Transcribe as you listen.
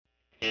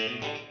Hello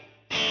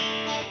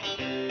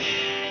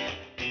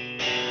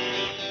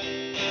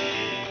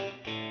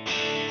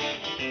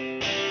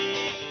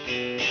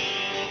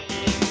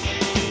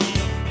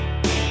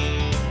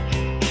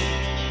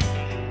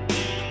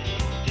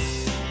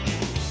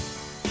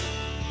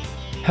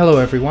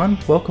everyone,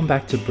 welcome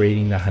back to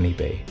Breeding the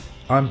Honeybee.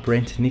 I'm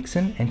Brent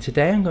Nixon and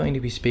today I'm going to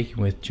be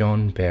speaking with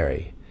John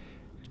Berry.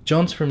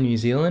 John's from New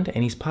Zealand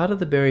and he's part of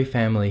the Berry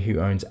family who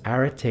owns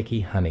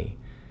Arateki Honey.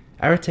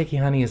 Arateki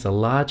Honey is a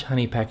large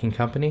honey packing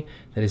company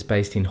that is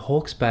based in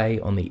Hawke's Bay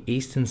on the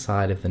eastern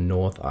side of the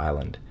North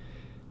Island.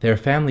 They're a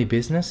family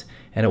business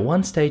and at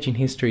one stage in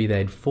history they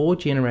had 4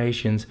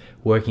 generations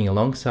working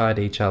alongside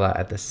each other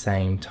at the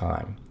same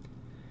time.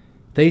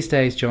 These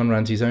days, John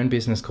runs his own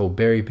business called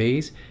Berry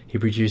Bees. He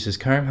produces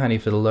comb honey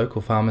for the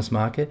local farmers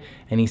market,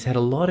 and he's had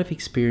a lot of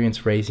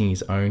experience raising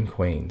his own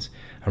queens.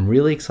 I'm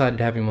really excited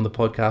to have him on the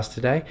podcast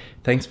today.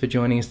 Thanks for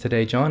joining us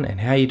today, John,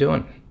 and how are you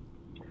doing?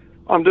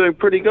 I'm doing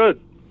pretty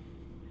good.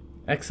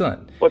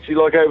 Excellent. What's he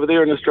like over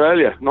there in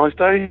Australia? Nice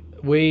day?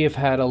 We have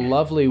had a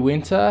lovely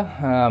winter.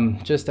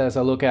 Just as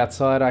I look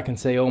outside, I can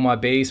see all my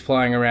bees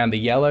flying around the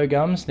yellow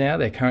gums now.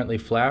 They're currently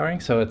flowering,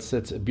 so it's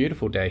a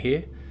beautiful day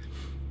here.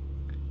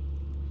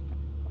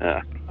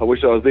 I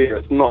wish I was there.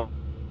 It's not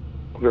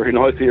very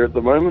nice here at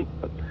the moment.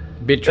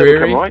 Bit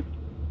dreary? Right.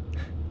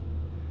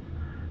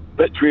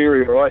 Bit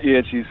dreary, right?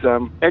 Yeah, she's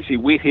actually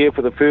wet here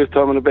for the first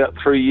time in about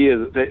 3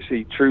 years. It's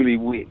actually truly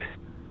wet.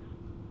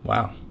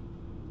 Wow.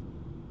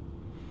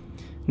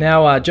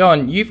 Now,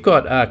 John, you've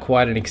got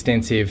quite an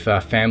extensive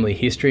family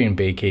history in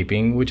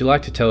beekeeping. Would you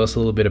like to tell us a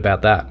little bit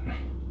about that?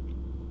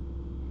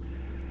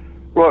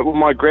 Right, well,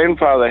 my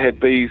grandfather had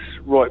bees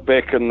right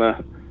back in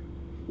the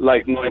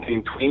late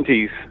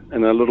 1920s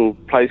in a little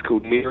place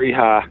called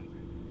Maryha,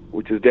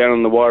 which is down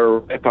in the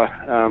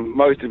Wairarapa.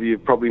 Most of you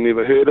have probably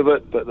never heard of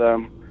it, but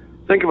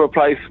think of a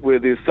place where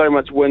there's so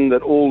much wind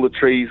that all the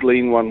trees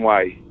lean one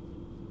way.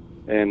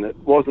 And it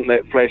wasn't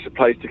that flash a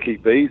place to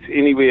keep bees.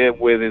 Anywhere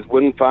where there's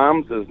wind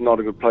farms is not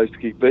a good place to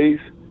keep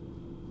bees.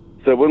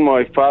 So when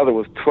my father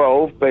was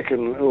 12, back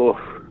in the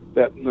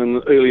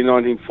early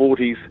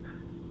 1940s,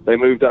 they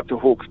moved up to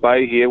Hawke's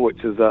Bay here,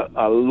 which is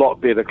a lot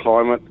better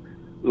climate,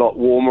 a lot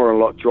warmer, a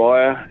lot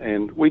drier,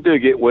 and we do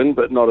get wind,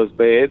 but not as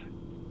bad.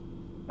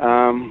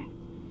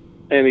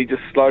 And he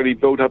just slowly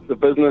built up the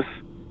business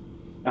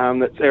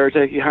that's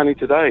Arateki Honey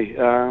today.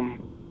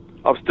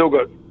 I've still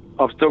got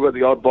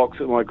the odd box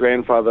that my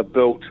grandfather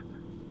built,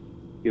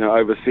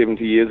 over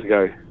 70 years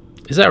ago.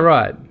 Is that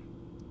right?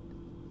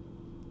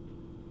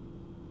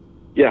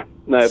 Yeah,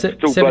 no, it's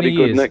still bloody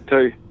good, Nick,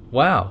 too.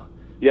 Wow.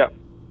 Yep.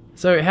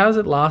 So how has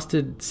it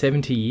lasted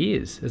 70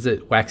 years? Is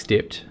it wax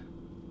dipped?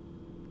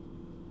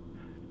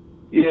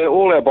 Yeah,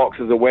 all our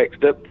boxes are wax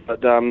dipped,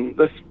 but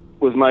this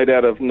was made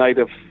out of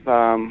native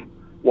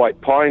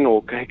white pine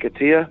or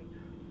kahikatea.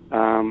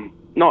 Not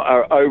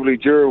an overly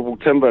durable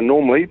timber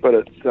normally, but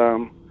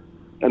it's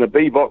in a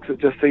bee box it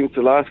just seems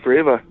to last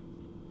forever.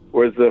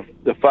 Whereas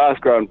the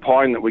fast-growing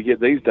pine that we get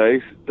these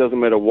days, doesn't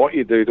matter what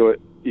you do to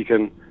it, you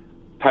can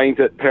paint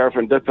it,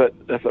 paraffin dip it.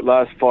 If it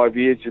lasts 5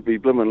 years, you'd be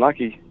blimmin'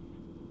 lucky.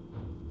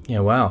 Yeah,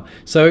 wow.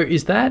 So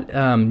is that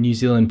New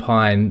Zealand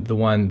pine, the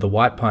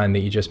white pine that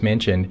you just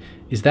mentioned,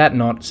 is that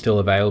not still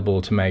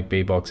available to make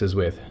bee boxes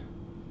with?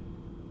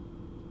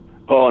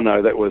 Oh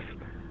no, that was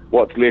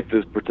what's left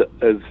is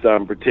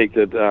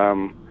protected.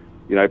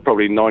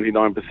 Probably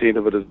 99%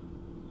 of it is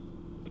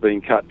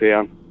being cut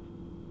down,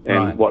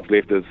 and right. What's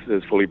left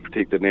is fully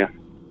protected now.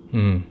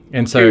 Mm.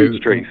 And so,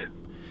 huge trees.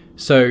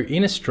 So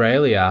in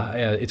Australia,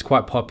 it's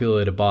quite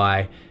popular to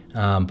buy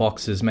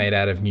boxes made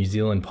out of New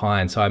Zealand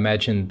pine. So I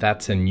imagine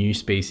that's a new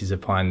species of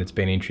pine that's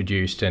been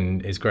introduced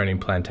and is grown in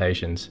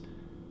plantations.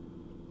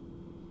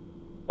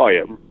 Oh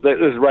yeah,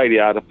 there's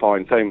radiata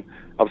pine. Same,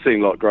 I've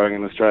seen a lot growing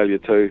in Australia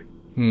too.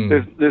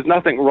 There's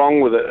nothing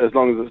wrong with it as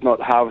long as it's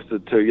not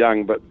harvested too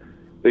young. But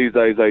these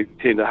days they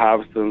tend to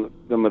harvest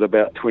them at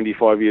about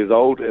 25 years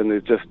old, and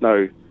there's just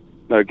no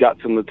guts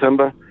in the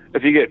timber.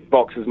 If you get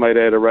boxes made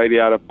out of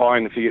radiata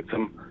pine, if you get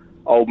some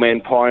old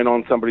man pine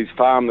on somebody's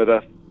farm that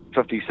are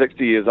 50,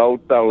 60 years old,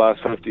 they'll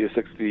last 50 or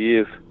 60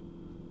 years.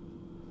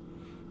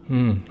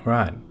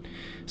 Right.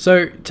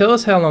 So tell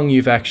us how long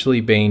you've actually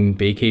been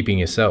beekeeping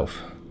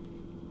yourself.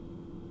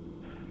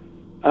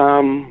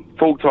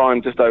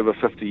 Full-time, just over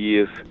 50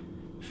 years.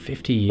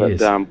 50 years?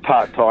 But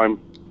part-time,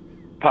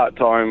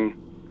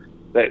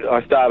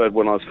 I started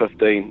when I was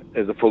 15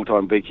 as a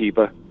full-time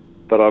beekeeper,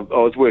 but I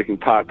was working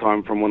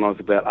part-time from when I was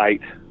about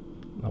 8.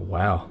 Oh,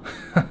 wow.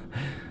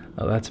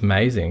 Oh, that's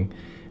amazing.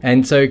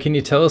 And so can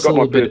you tell us a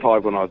little bit... Got my first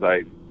hive when I was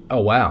 8. Oh,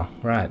 wow.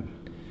 Right.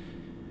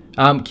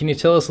 Can you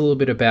tell us a little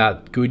bit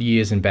about good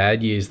years and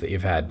bad years that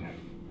you've had?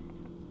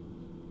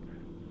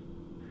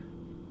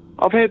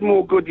 I've had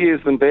more good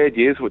years than bad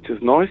years, which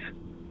is nice.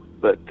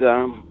 But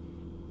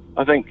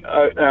I think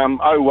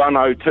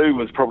 01, 02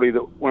 was probably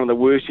one of the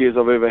worst years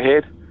I've ever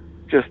had.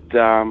 Just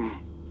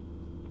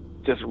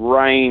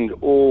rained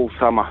all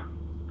summer,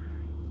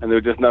 and there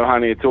was just no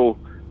honey at all.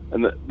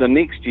 And the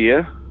next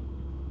year,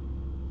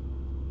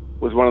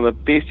 was one of the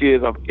best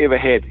years I've ever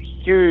had.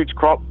 Huge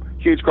crop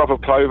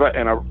of clover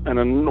and an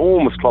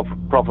enormous crop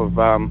of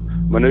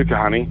manuka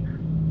honey.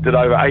 Did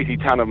over 80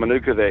 tonne of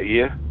manuka that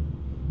year.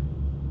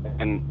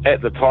 And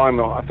at the time,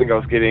 I think I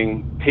was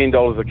getting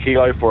 $10 a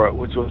kilo for it,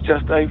 which was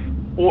just a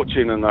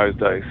fortune in those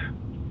days.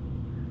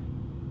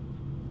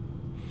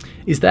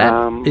 Is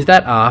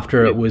that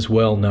after it was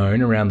well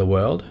known around the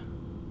world,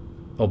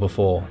 or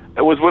before?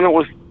 It was when it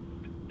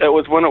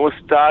was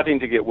starting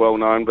to get well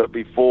known, but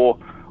before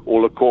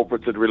all the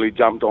corporates had really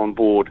jumped on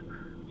board.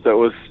 So it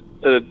was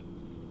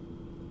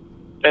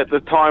at the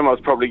time I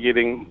was probably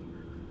getting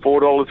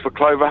 $4 for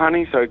clover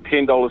honey, so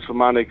 $10 for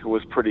manuka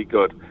was pretty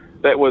good.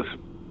 It was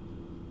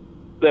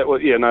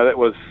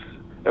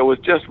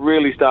just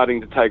really starting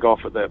to take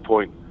off at that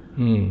point.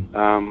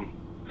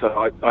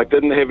 So I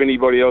didn't have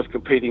anybody else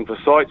competing for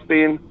sites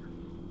then,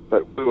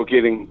 but we were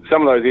getting,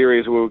 some of those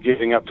areas we were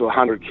getting up to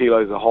 100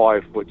 kilos a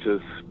hive, which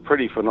is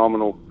pretty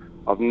phenomenal.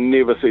 I've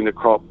never seen a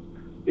crop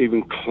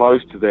even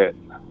close to that.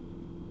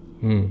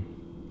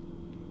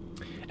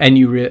 And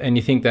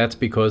you think that's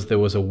because there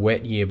was a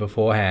wet year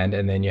beforehand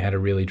and then you had a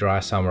really dry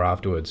summer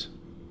afterwards?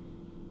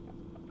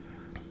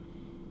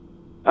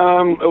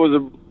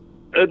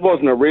 It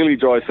wasn't a really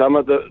dry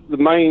summer. The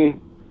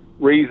main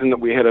reason that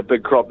we had a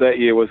big crop that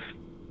year was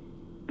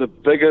the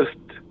biggest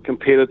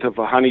competitor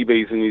for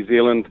honeybees in New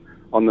Zealand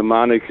on the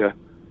manuka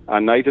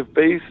are native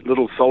bees,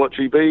 little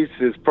solitary bees.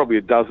 There's probably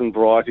a dozen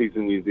varieties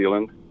in New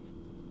Zealand,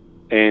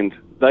 and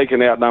they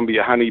can outnumber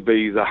your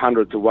honeybees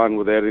 100 to 1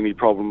 without any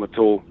problem at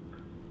all.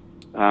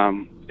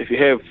 If you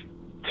have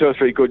 2 or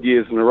 3 good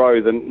years in a row,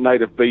 the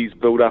native bees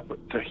build up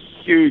to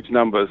huge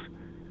numbers,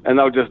 and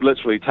they'll just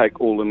literally take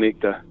all the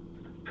nectar.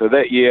 So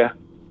that year,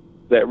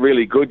 that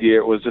really good year,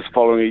 it was just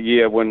following a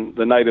year when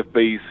the native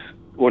bees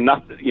were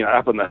nothing,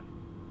 up in the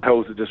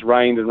hills, it just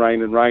rained and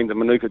rained and rained. The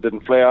manuka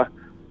didn't flower,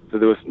 so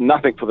there was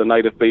nothing for the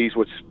native bees,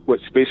 which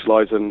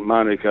specialise in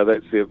manuka.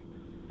 That's their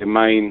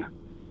main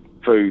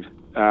food,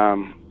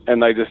 and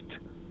they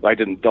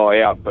didn't die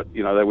out, but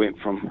they went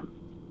from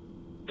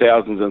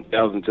thousands and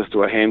thousands just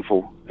to a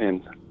handful,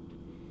 and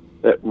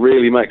that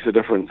really makes a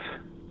difference.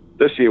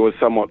 This year was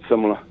somewhat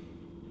similar.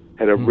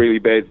 Had a really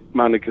bad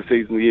manuka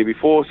season the year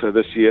before, so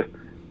this year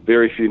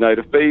very few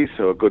native bees,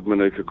 so a good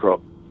manuka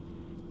crop.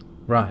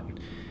 Right.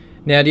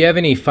 Now, do you have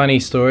any funny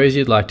stories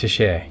you'd like to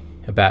share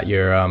about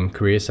your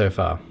career so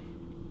far?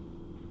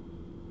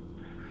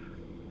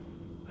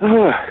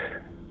 Don't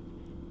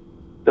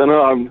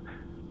know.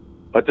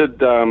 I did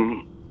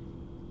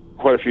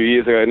quite a few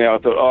years ago now. I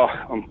thought,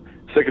 I'm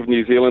sick of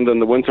New Zealand in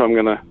the winter. I'm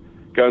going to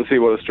go and see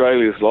what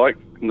Australia's like.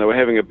 And they were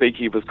having a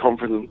beekeepers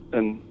conference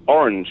in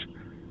Orange,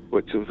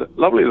 which was a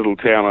lovely little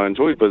town. I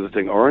enjoyed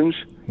visiting Orange.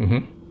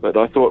 But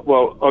I thought,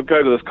 well, I'll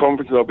go to this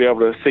conference and I'll be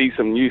able to see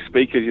some new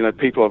speakers,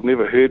 people I've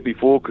never heard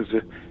before, because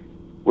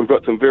we've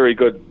got some very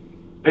good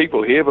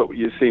people here, but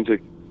you seem to,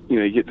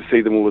 you get to see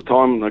them all the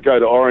time. And I go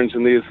to Orange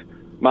and there's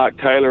Mark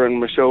Goodwin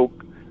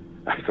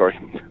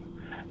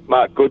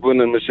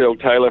and Michelle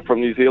Taylor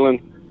from New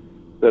Zealand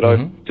that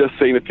I've just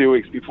seen a few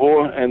weeks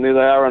before, and there they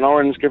are in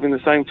Orange giving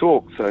the same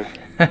talk. So,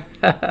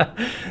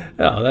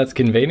 oh, that's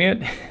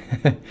convenient.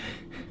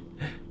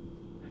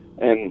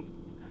 And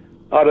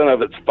I don't know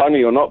if it's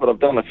funny or not, but I've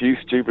done a few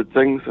stupid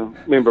things. I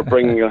remember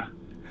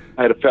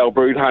I had a foul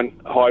brood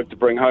hive to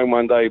bring home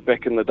one day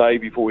back in the day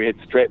before we had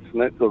straps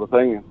and that sort of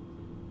thing. And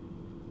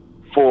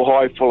 4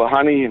 hive full of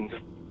honey and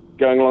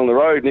going along the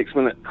road. Next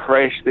minute,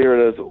 crash,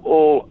 there it is,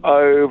 all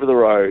over the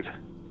road.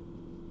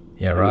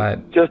 Yeah, right.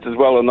 And just as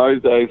well in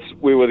those days,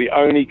 we were the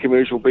only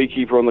commercial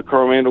beekeeper on the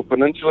Coromandel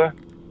Peninsula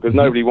because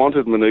nobody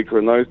wanted manuka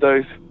in those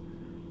days.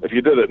 If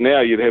you did it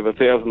now, you'd have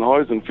 1,000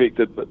 hives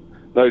infected, but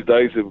those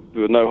days there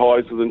were no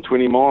hives within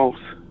 20 miles.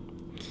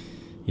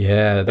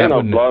 Yeah, and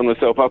I've blown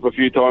myself up a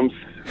few times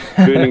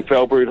burning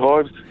foul brood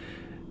hives.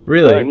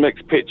 Really? Don't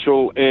mix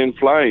petrol and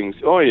flames.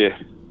 Oh, yeah.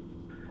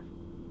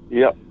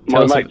 Yep.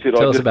 My mate said I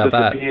just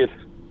disappeared.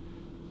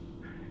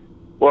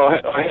 Well,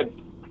 I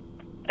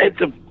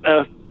had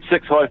a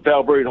 6 hive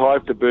foul brood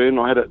hive to burn.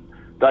 I had it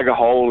dug a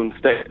hole and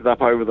stacked it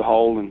up over the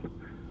hole, and it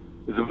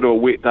was a bit of a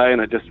wet day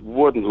and it just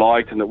wouldn't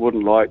light.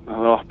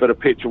 A bit of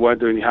petrol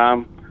won't do any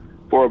harm.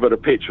 Pour a bit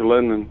of petrol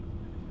in and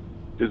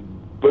just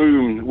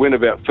boom, went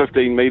about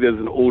 15 metres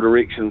in all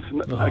directions.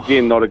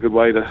 Again, not a good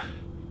way to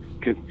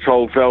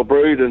control foul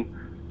brood. And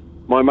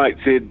my mate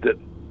said that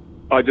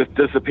I just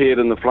disappeared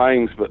in the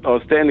flames, but I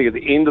was standing at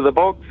the end of the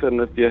box,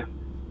 and if you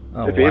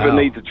ever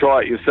need to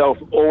try it yourself,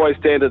 always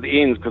stand at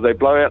the ends because they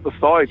blow out the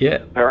sides. Yeah,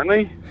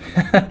 apparently.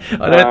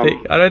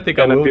 I don't think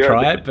I will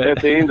try it, but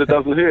at the end it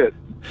doesn't hurt.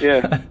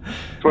 Yeah,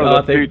 it's one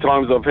of the few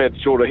times I've had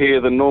shorter hair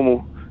than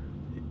normal.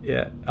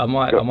 Yeah, I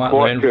might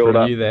learn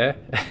from you there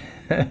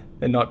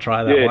and not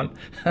try that one.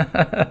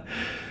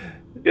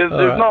 There's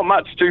not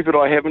much stupid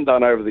I haven't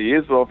done over the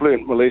years, but I've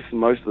learnt my lesson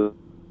most of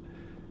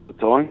the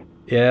time.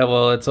 Yeah,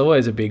 well, it's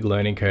always a big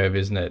learning curve,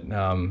 isn't it?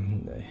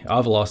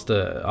 I've lost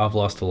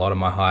a lot of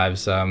my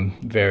hives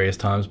various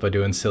times by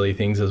doing silly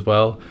things as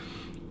well.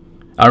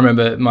 I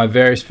remember my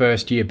very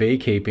first year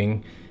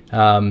beekeeping,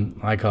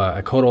 I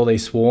caught all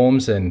these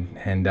swarms and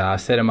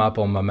set them up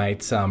on my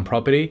mate's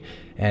property,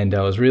 and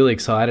I was really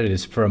excited.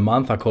 Is for a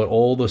month I caught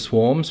all the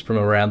swarms from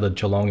around the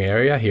Geelong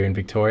area here in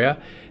Victoria,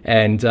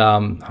 and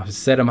I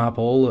set them up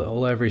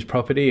all over his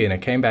property. And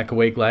it came back a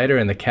week later,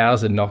 and the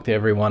cows had knocked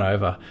everyone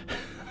over.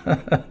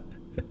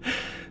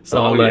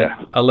 So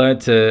I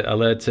learned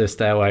to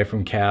stay away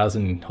from cows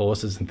and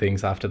horses and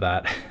things after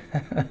that.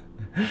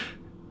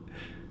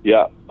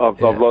 Yeah, I've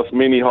lost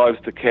many hives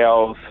to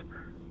cows.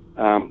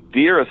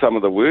 Deer are some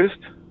of the worst.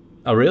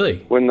 Oh,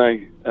 really? When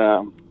they,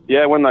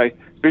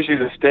 especially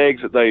the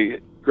stags that they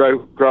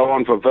grow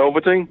on for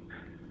velveting,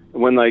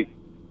 and when they,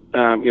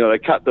 they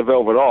cut the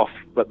velvet off,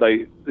 but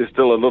there's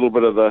still a little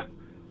bit of the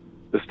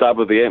stub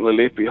of the antler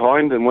left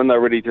behind, and when they're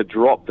ready to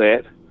drop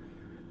that,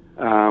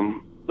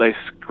 they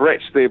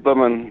scratch their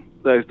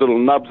those little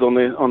nubs on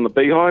the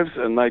beehives,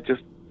 and they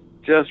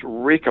just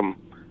wreck them.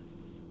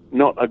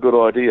 Not a good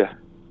idea.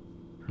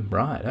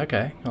 Right.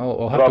 Okay.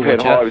 I'll have to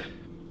watch out.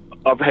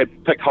 I've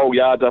had picked whole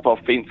yards up off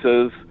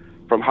fences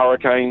from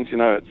hurricanes.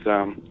 It's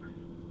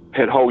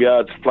had whole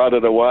yards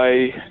flooded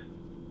away.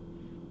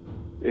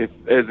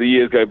 As the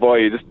years go by,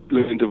 you just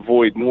learn to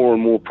avoid more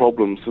and more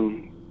problems,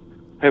 and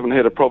haven't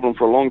had a problem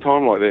for a long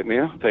time like that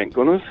now, thank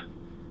goodness.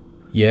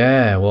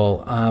 Yeah,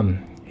 well,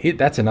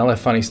 that's another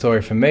funny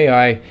story for me.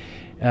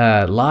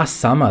 Last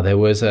summer there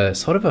was a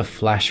sort of a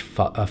flash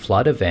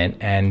flood event,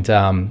 and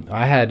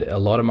I had a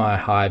lot of my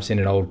hives in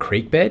an old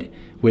creek bed,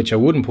 which I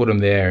wouldn't put them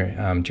there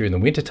during the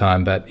winter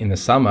time, but in the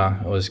summer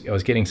I was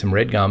getting some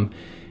red gum,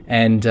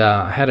 and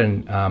I had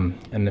a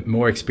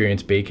more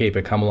experienced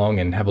beekeeper come along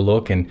and have a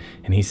look, and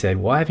he said,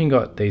 "Why haven't you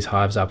got these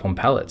hives up on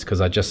pallets?"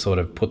 Because I just sort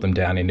of put them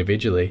down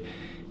individually.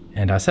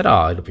 And I said,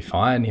 "Oh, it'll be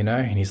fine,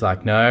 And he's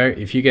like, "No,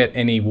 if you get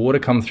any water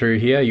come through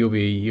here, you'll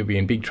be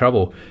in big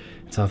trouble."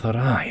 And so I thought,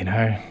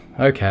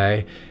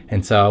 okay.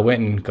 And so I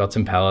went and got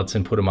some pallets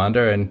and put them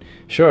under, and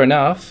sure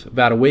enough,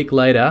 about a week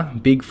later,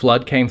 big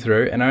flood came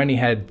through, and I only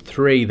had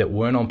 3 that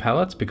weren't on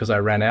pallets because I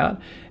ran out,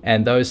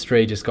 and those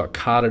 3 just got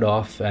carted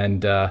off,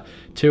 and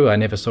 2 I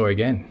never saw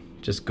again,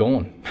 just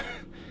gone.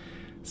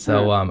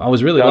 So I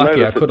was really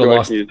lucky. I could have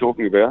lost. You're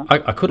talking about.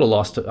 I could have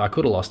lost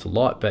a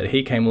lot, but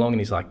he came along and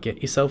he's like,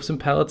 "Get yourself some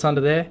pallets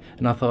under there."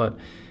 And I thought,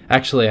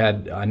 actually,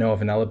 I know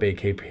of another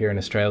beekeeper here in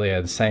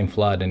Australia, the same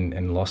flood,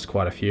 and lost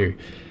quite a few.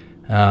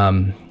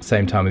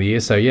 Same time of the year.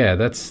 So yeah,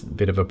 that's a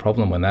bit of a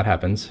problem when that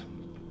happens.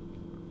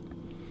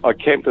 I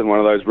camped in one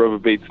of those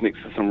riverbeds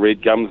next to some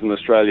red gums in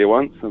Australia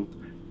once, and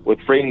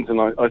with friends,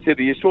 and I said,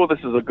 "Are you sure this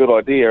is a good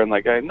idea?" And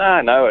they go,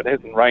 No, it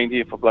hasn't rained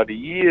here for bloody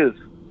years.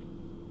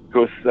 Of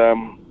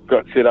course,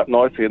 got set up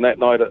nicely, and that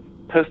night it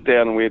pissed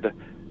down, and we had to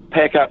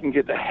pack up and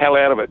get the hell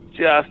out of it.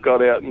 Just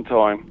got out in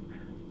time.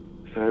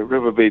 So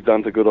riverbeds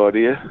aren't a good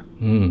idea.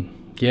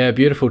 Yeah,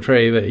 beautiful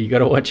tree, but you got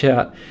to watch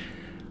out.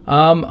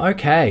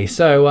 Okay,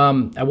 so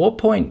at what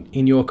point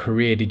in your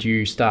career did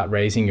you start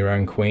raising your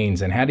own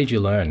queens, and how did you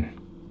learn?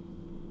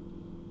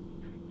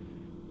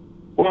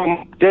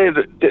 Well,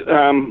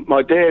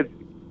 my dad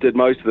did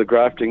most of the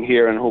grafting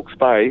here in Hawke's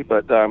Bay,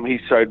 but he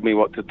showed me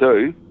what to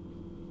do.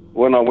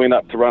 When I went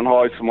up to run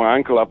hives for my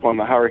uncle up on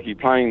the Hauraki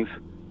Plains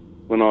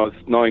when I was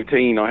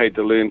 19, I had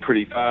to learn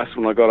pretty fast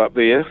when I got up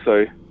there, so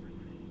it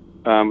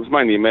was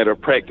mainly a matter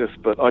of practice.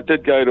 But I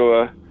did go to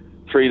a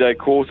 3-day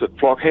course at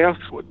Flock House,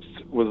 which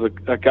was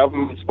a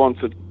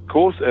government-sponsored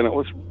course, and it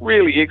was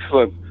really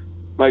excellent.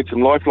 Made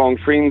some lifelong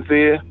friends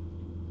there.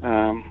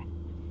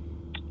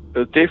 It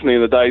was definitely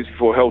in the days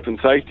before health and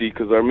safety,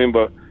 because I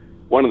remember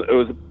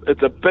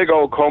it's a big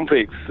old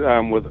complex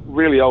with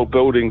really old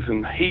buildings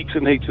and heaps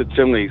of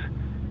chimneys.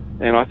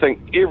 And I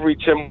think every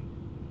chimney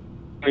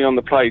on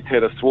the place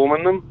had a swarm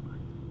in them,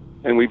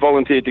 and we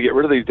volunteered to get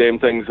rid of these damn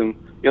things. And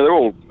they're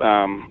all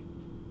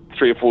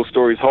 3 or 4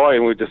 stories high,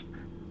 and we're just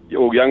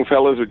all young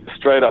fellas with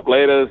straight up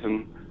ladders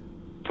and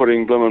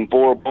putting blooming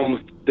borer bombs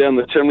down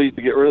the chimneys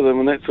to get rid of them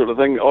and that sort of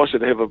thing. I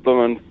should have a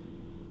blooming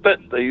bit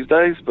these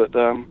days, but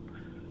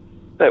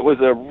that was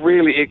a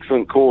really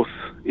excellent course.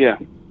 Yeah.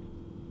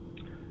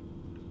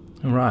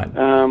 All right.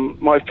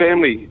 My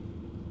family,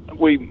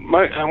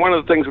 one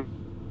of the things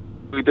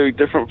we do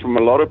different from a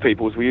lot of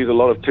people is we use a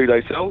lot of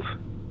 2-day cells.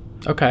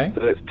 Okay.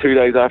 So that's 2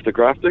 days after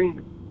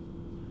grafting.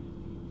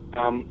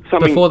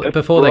 Something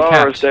before they're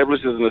capped.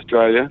 Establishes in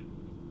Australia.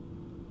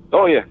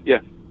 Oh yeah.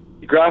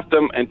 You graft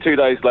them, and 2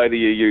 days later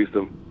you use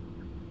them.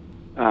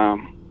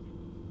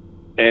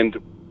 And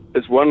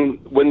it's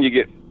when you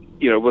get,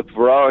 with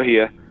Varroa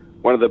here,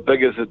 one of the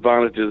biggest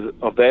advantages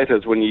of that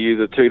is when you use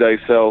a 2-day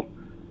cell,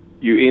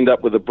 you end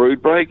up with a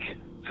brood break,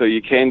 so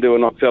you can do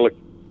an oxalic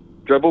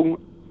dribble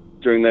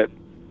during that.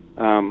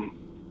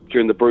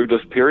 During the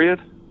broodless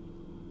period.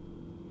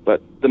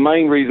 But the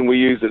main reason we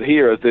use it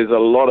here is there's a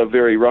lot of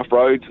very rough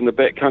roads in the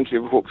back country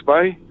of Hawke's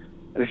Bay,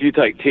 and if you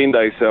take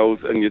 10-day cells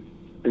in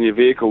your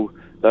vehicle,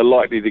 they're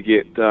likely to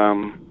get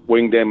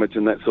wing damage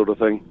and that sort of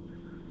thing.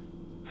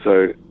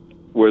 So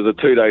whereas a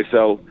 2-day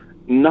cell,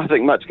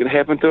 nothing much can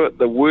happen to it.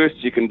 The worst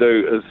you can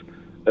do is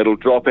it'll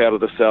drop out of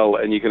the cell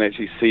and you can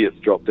actually see it's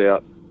dropped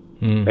out.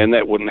 And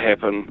that wouldn't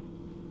happen.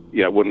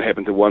 It wouldn't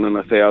happen to 1 in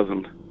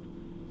 1,000.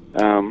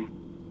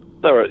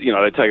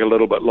 They take a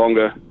little bit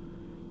longer.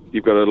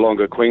 You've got a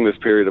longer queenless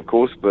period, of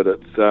course, but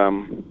it's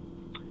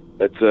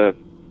a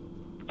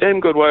damn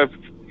good way of,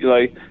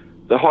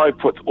 the hive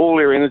puts all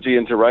their energy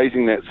into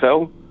raising that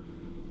cell.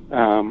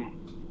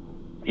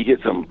 You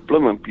get some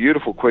blimmin'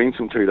 beautiful queens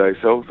from 2-day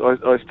cells.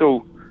 I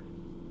still,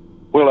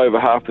 well over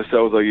half the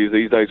cells I use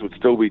these days would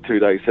still be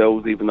 2-day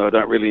cells, even though I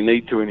don't really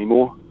need to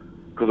anymore,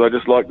 because I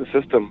just like the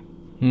system.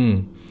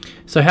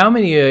 So how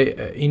many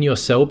in your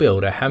cell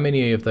builder, how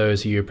many of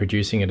those are you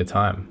producing at a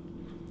time?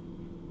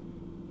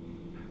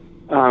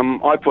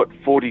 I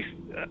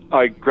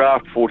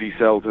graft 40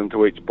 cells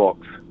into each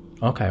box.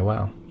 Okay,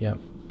 wow, yeah.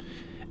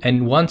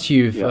 And once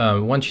you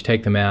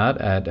take them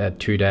out at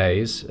 2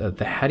 days,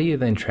 how do you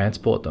then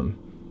transport them?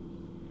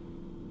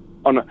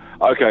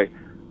 Okay,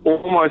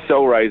 all my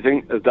cell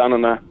raising is done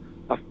in a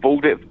full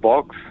depth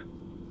box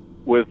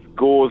with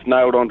gauze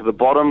nailed onto the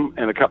bottom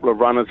and a couple of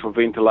runners for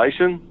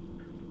ventilation.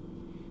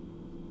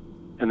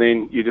 And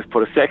then you just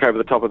put a sack over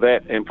the top of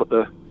that and put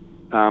a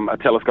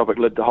telescopic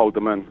lid to hold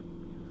them in.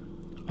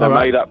 They're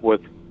made up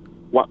with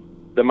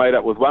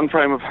 1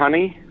 frame of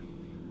honey,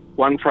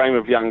 1 frame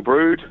of young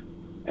brood,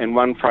 and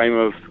 1 frame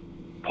of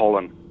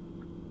pollen,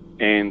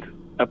 and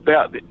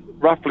about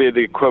roughly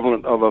the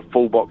equivalent of a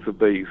full box of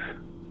bees.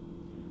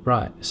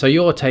 Right. So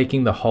you're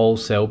taking the whole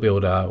cell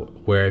builder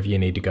wherever you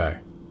need to go.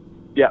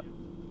 Yep.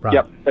 Right.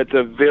 Yep. It's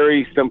a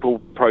very simple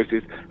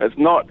process. It's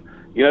not,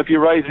 if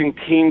you're raising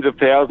tens of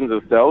thousands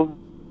of cells,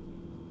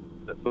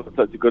 it's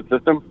such a good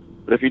system.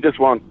 But if you just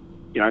want,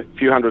 a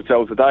few hundred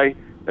cells a day,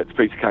 it's a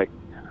piece of cake.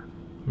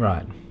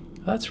 Right.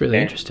 That's really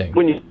interesting.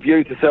 When you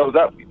use the cells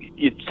up,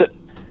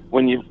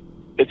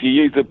 if you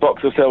use the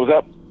box of cells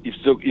up,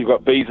 you've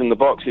got bees in the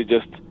box. You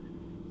just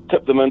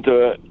tip them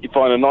into you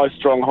find a nice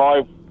strong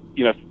hive.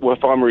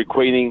 If I'm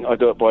requeening, I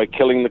do it by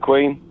killing the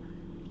queen.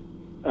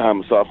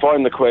 So I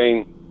find the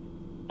queen,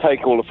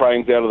 take all the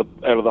frames out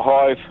of the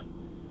hive,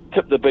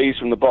 tip the bees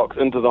from the box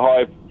into the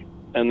hive,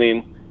 and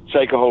then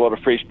shake a whole lot of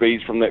fresh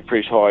bees from that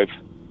fresh hive.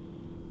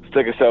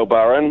 Stick a cell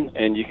bar in,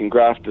 and you can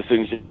graft as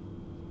soon as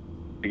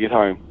you get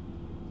home.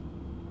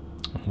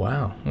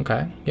 Wow.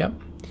 Okay. Yep.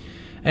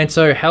 And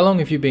so how long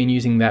have you been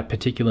using that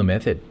particular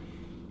method?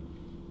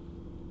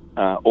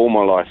 All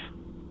my life.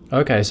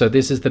 Okay, so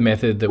this is the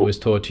method that was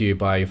taught to you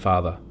by your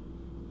father?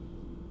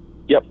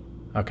 Yep.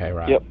 Okay,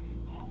 right. Yep.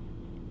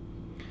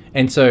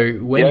 And so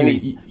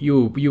when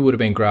you would have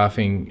been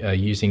grafting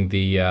using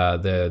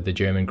the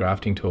German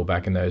grafting tool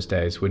back in those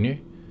days, wouldn't you?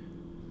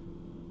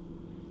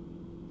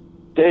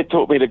 Dad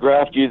taught me to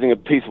graft using a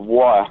piece of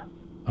wire.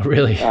 Oh,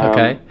 really?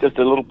 Okay. Just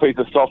a little piece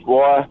of soft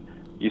wire.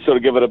 You sort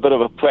of give it a bit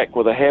of a thwack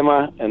with a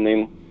hammer, and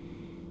then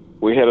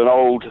we had an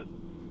old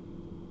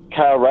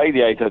car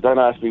radiator. Don't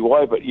ask me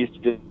why, but you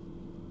used to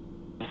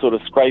just sort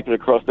of scrape it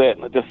across that,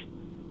 and it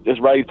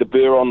just raised the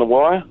burr on the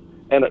wire,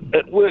 and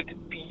it worked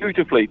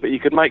beautifully. But you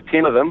could make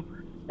 10 of them,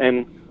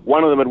 and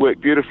one of them would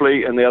work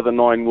beautifully, and the other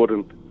 9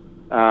 wouldn't.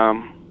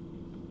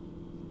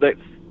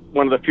 That's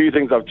one of the few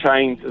things I've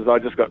changed. Is I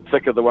just got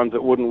sick of the ones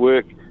that wouldn't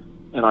work,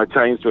 and I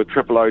changed to a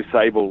 000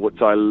 Sable,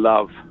 which I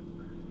love.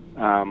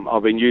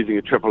 I've been using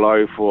a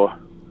 000 for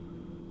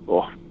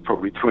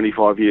probably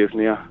 25 years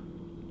now.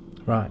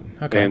 Right.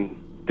 Okay. And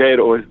Dad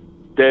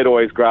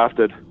always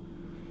grafted.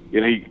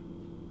 He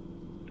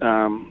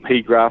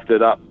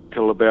grafted up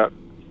till about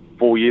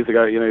 4 years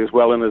ago. He was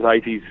well in his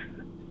 80s,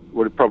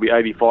 probably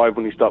 85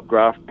 when he stopped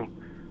grafting.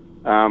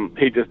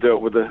 He'd just do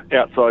it with the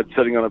outside,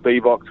 sitting on a bee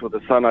box with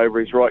the sun over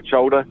his right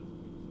shoulder.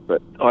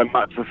 But I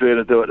much prefer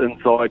to do it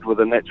inside with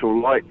a natural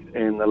light.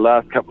 And the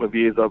last couple of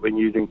years, I've been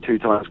using 2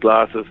 times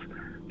glasses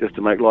just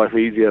to make life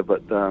easier.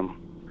 But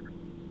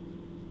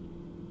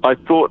I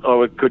thought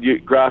I could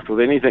graft with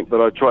anything, but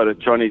I tried a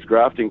Chinese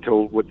grafting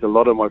tool, which a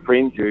lot of my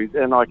friends use,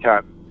 and I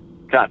can't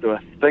do a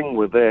thing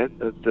with that.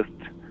 It's just,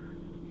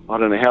 I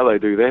don't know how they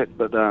do that,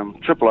 but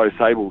 000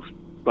 Sable's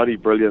bloody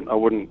brilliant. I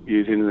wouldn't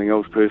use anything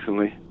else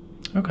personally.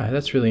 Okay,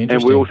 that's really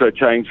interesting. And we also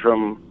changed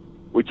from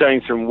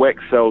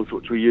wax cells,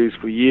 which we used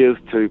for years,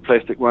 to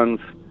plastic ones,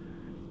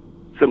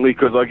 simply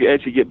because I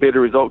actually get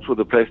better results with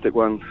the plastic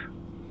ones.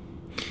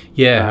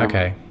 Yeah.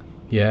 Okay.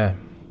 Yeah.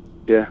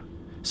 Yeah.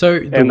 So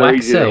the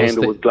wax cells to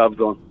handle with gloves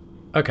on.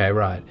 Okay,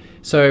 right.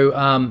 So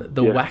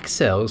the wax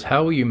cells,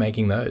 how were you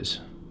making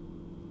those?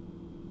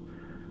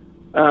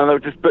 They were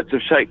just bits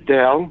of shaped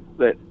dowel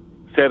that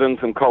sat in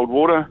some cold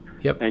water.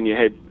 Yep. And you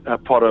had a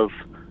pot of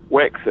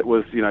wax that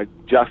was,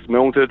 just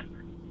melted,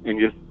 and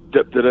you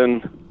dipped it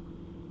in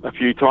a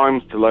few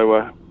times till they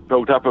were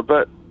built up a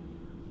bit.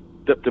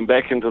 Dipped them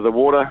back into the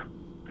water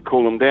to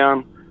cool them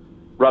down.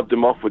 Rubbed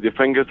them off with your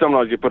fingers.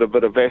 Sometimes you put a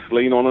bit of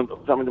Vaseline on it or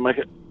something to make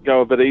it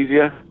go a bit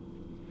easier.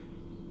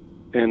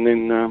 And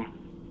then,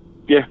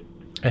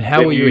 And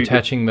how were you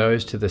attaching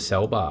those to the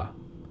cell bar?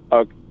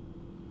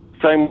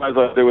 Same as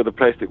I do with the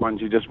plastic ones.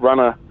 You just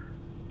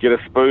get a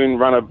spoon,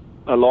 run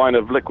a line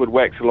of liquid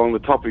wax along the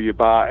top of your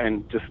bar,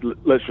 and just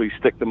literally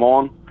stick them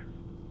on.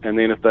 And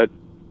then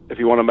if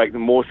you want to make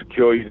them more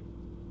secure, you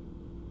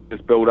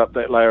just build up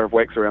that layer of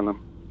wax around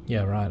them.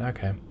 Yeah, right.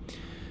 Okay.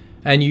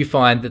 And you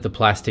find that the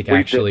plastic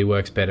actually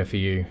works better for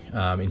you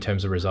in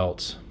terms of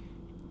results?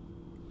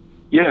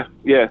 Yeah.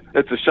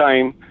 It's a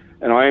shame,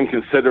 and I am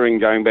considering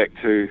going back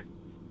to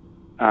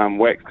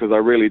wax because I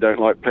really don't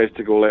like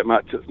plastic all that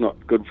much. It's not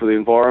good for the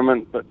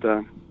environment. But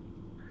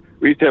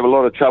we used to have a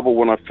lot of trouble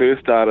when I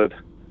first started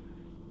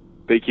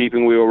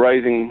beekeeping. We were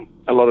raising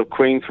a lot of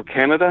queens for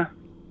Canada,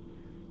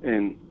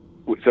 and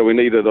so we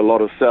needed a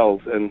lot of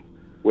cells, and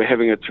we're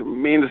having a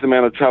tremendous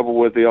amount of trouble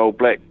with the old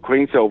black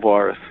queen cell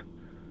virus.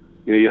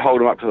 You know, you hold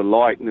them up to the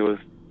light and there was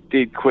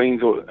dead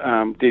queens or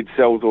dead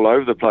cells all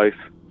over the place.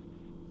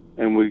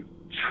 And we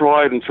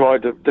tried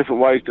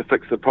different ways to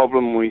fix the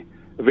problem. We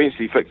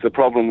eventually fixed the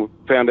problem. We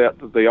found out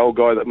that the old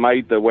guy that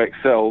made the wax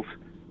cells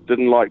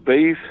didn't like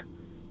bees.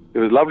 He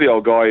was a lovely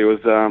old guy. He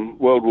was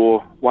World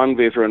War I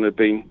veteran, had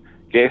been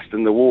gassed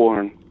in the war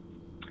and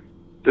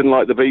didn't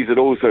like the bees at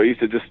all, so he used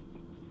to just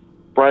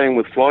spray them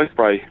with fly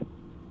spray.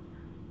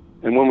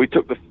 And when we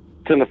took the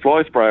tin of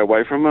fly spray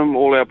away from him,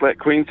 all our black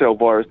queen cell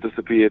virus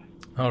disappeared.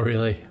 Oh,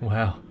 really?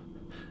 Wow.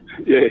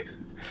 Yeah.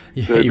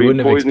 So you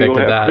wouldn't have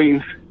expected that.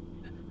 Queens.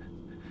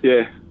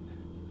 Yeah.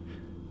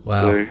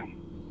 Wow. So,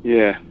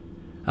 yeah.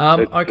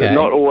 Okay. It's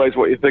not always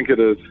what you think it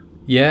is.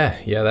 Yeah,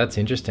 that's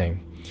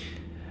interesting.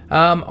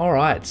 All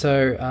right.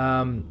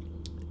 So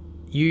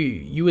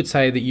you would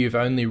say that you've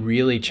only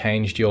really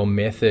changed your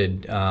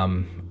method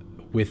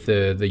with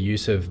the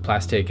use of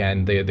plastic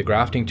and the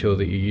grafting tool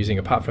that you're using.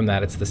 Apart from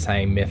that, it's the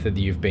same method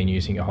that you've been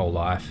using your whole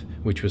life,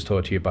 which was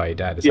taught to you by your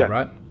dad. Is that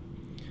right?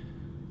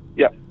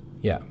 Yeah.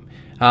 Yeah.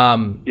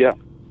 Yeah.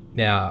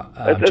 Now,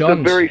 it's a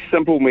very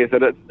simple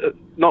method. It's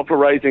not for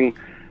raising,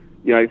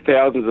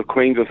 thousands of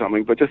queens or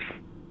something, but just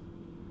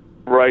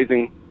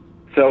raising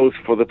cells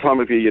for the time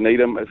of year you need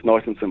them. It's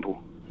nice and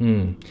simple.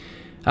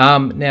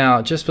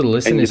 Now, just for the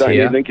listeners and you don't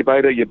here, need an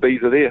incubator. Your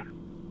bees are there.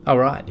 Oh,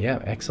 right. Yeah,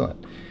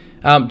 excellent.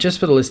 Just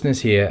for the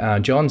listeners here,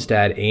 John's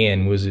dad,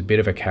 Ian, was a bit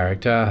of a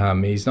character.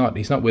 He's not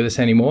with us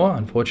anymore,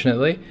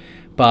 unfortunately.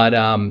 But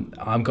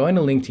I'm going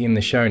to link in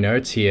the show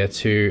notes here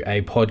to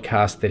a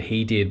podcast that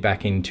he did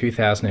back in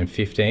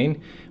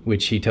 2015,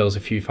 which he tells a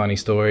few funny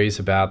stories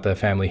about the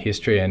family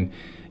history. And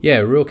yeah,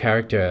 a real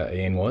character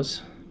Ian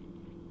was.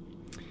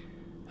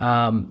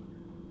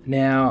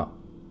 Now,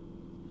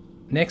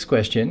 next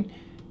question.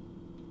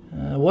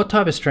 What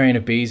type of strain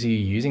of bees are you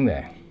using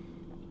there?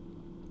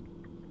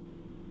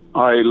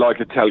 I like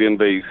Italian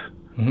bees,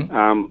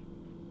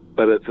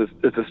 but it's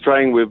a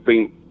strain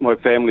my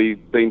family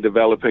been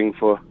developing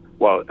for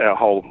our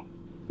whole,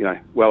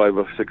 well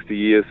over 60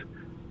 years.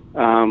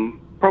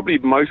 Probably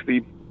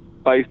mostly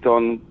based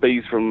on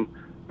bees from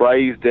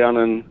Braes down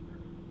in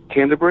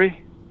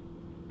Canterbury.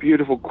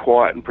 Beautiful,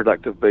 quiet, and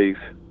productive bees.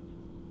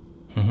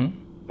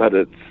 But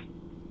it's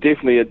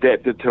definitely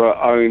adapted to our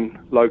own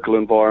local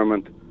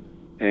environment,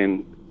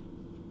 and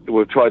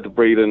we've tried to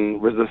breed in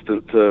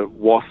resistant to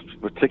wasps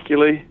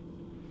particularly,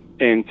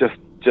 and just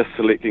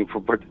selecting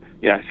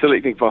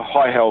for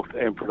high health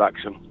and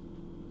production.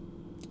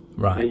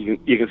 Right. And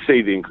you can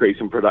see the increase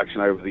in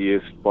production over the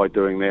years by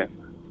doing that.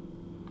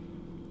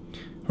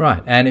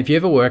 Right. And have you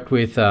ever worked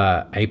with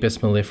Apis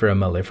mellifera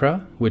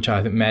mellifera, which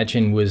I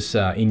imagine was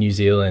in New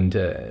Zealand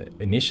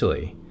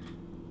initially?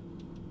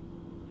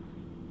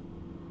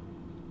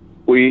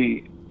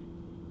 We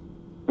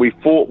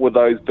fought with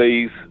those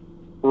bees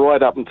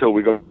right up until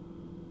we got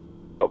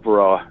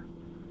Varroa.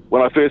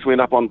 When I first went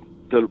up on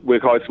to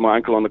work high for my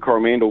uncle on the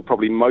Coromandel,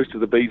 probably most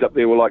of the bees up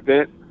there were like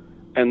that,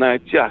 and they're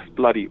just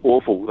bloody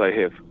awful. They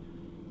have.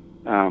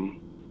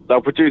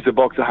 They'll produce a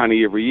box of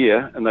honey every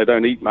year, and they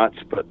don't eat much,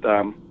 but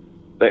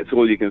that's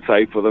all you can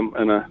say for them.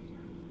 In a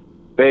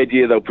bad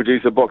year, they'll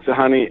produce a box of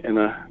honey. In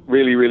a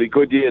really, really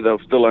good year, they'll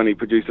still only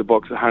produce a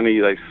box of honey.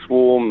 They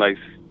swarm, they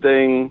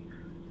sting,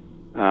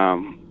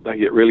 they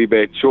get really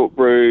bad short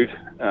brood.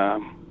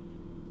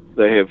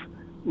 They have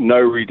no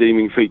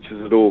redeeming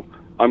features at all.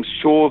 I'm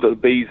sure that the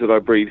bees that I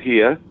breed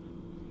here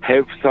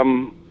have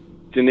some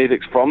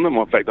genetics from them.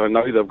 In fact, I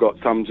know they've got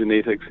some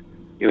genetics.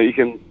 You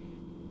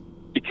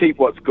keep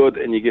what's good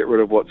and you get rid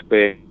of what's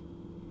bad.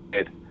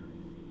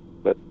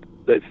 But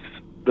that's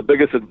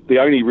the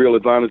only real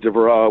advantage of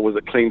Varroa was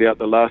it cleaned out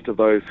the last of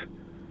those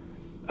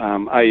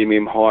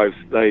AMM hives.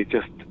 They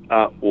just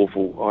are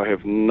awful. I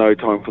have no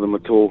time for them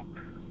at all.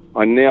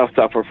 I now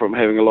suffer from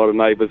having a lot of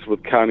neighbours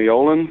with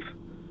carniolans,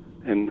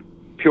 and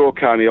pure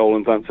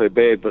carniolans aren't so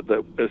bad, but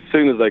as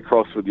soon as they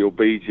cross with your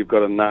bees, you've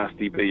got a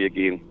nasty bee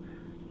again.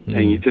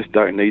 And you just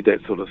don't need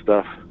that sort of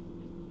stuff.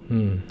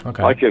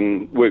 Okay. I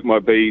can work my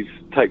bees,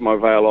 take my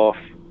veil off,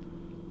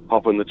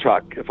 hop in the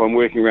truck. If I'm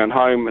working around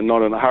home and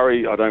not in a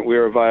hurry, I don't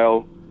wear a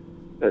veil.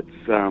 It's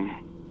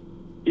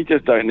you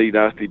just don't need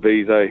nasty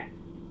bees, eh?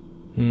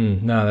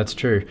 No, that's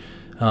true.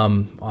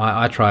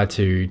 I try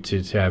to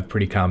have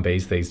pretty calm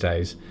bees these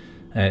days,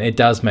 and it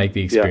does make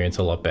the experience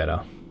a lot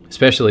better,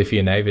 especially for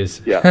your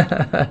neighbours.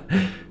 Yeah.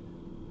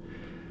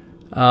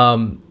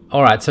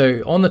 All right.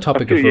 So on the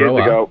topic of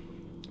Varroa,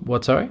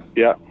 what? Sorry.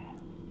 Yeah.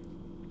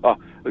 Oh, I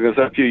was going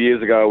to say a few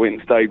years ago I went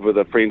and stayed with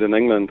a friend in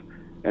England,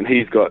 and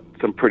he's got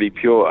some pretty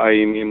pure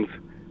AMMs,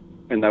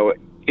 and they were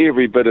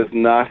every bit as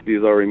nasty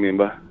as I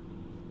remember.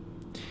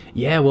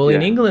 Yeah, well,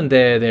 in England,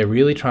 they're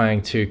really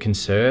trying to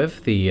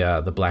conserve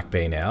the black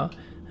bee now,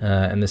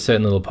 and there's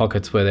certain little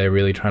pockets where they're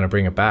really trying to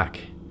bring it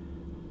back.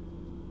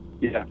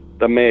 Yeah,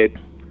 they're mad.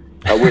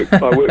 I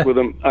worked with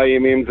them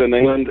AMMs in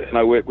England, and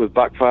I worked with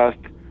Buckfast,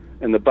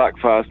 and the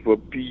Buckfast were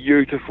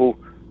beautiful,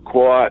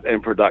 quiet,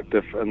 and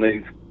productive. And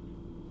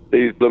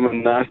these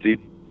blooming nasty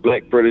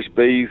black British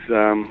bees,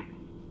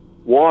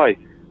 why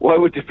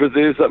would you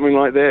preserve something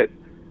like that?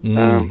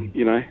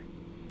 You know,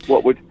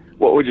 what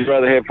would you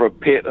rather have for a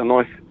pet? A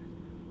nice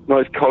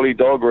collie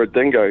dog or a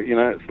dingo? You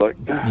know, it's like,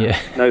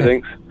 no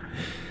thanks.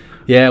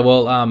 Yeah,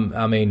 well,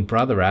 I mean,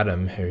 Brother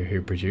Adam,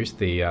 who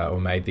produced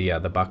or made the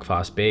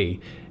Buckfast bee,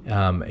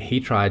 he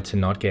tried to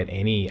not get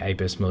any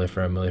Apis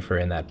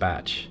mellifera in that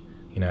batch.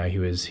 You know, he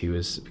was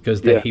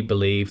because he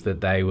believed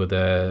that they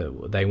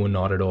were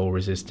not at all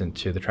resistant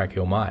to the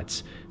tracheal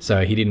mites,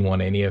 so he didn't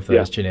want any of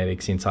those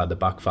genetics inside the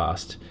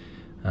Buckfast.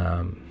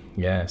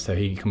 So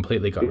he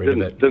completely got rid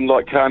of it. Didn't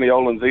like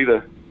carniolans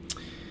either.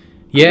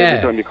 Yeah.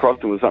 Every time you cross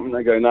them with something,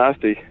 they go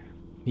nasty.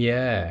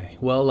 Yeah.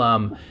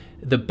 Well,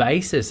 the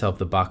basis of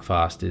the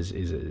Buckfast is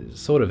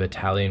sort of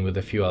Italian with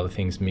a few other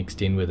things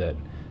mixed in with it.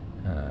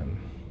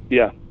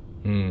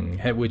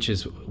 Which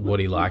is what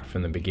he liked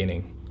from the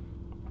beginning.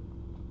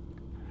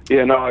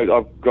 Yeah, no,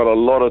 I've got a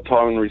lot of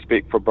time and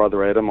respect for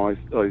Brother Adam. I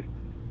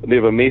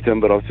never met him,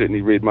 but I've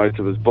certainly read most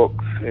of his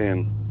books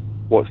and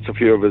watched a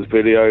few of his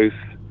videos.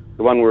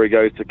 The one where he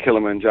goes to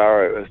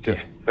Kilimanjaro is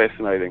just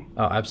fascinating.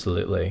 Oh,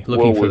 absolutely.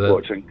 Looking for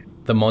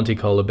the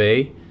Monticola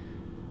bee.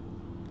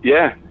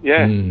 Yeah.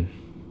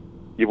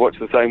 You watched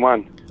the same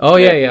one? Oh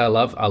yeah. I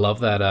love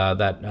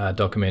that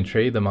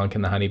documentary, The Monk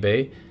and the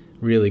Honeybee.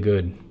 Really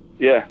good.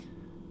 Yeah.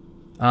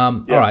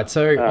 All right.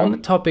 So on the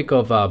topic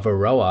of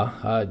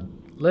Varroa,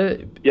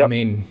 I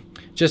mean,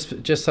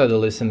 just so the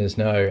listeners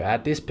know,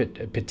 at this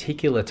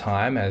particular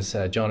time, as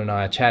John and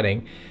I are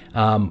chatting,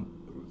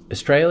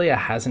 Australia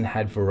hasn't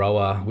had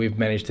Varroa. We've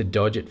managed to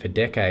dodge it for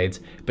decades,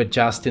 but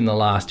just in the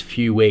last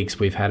few weeks,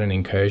 we've had an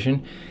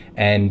incursion.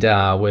 And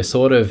we're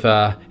sort of,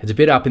 it's a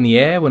bit up in the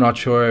air. We're not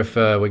sure if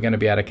we're going to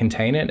be able to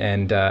contain it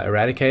and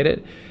eradicate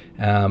it.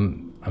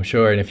 I'm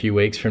sure in a few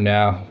weeks from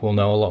now, we'll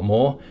know a lot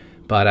more.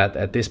 But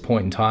at this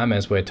point in time,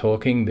 as we're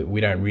talking, that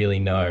we don't really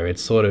know.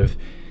 It's sort of,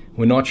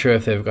 we're not sure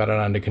if they've got it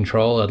under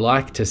control. I'd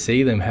like to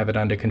see them have it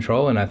under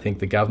control, and I think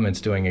the government's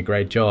doing a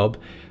great job.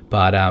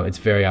 But it's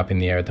very up in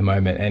the air at the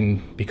moment.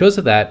 And because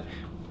of that,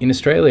 in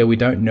Australia, we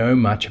don't know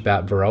much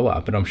about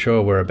Varroa, but I'm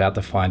sure we're about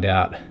to find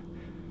out.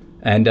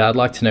 And I'd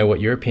like to know what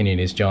your opinion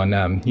is, John.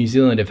 New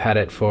Zealand have had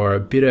it for a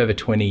bit over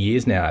 20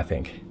 years now, I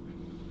think.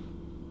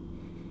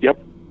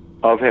 Yep.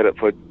 I've had it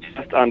for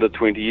just under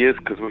 20 years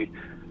because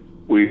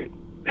we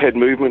had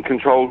movement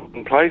control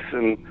in place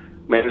and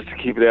managed to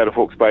keep it out of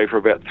Hawke's Bay for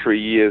about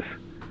 3 years.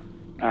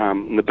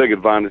 And the big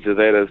advantage of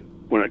that is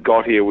when it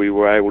got here, we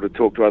were able to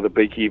talk to other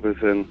beekeepers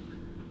and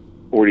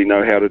already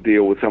know how to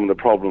deal with some of the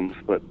problems.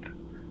 But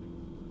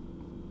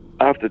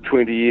after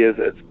 20 years,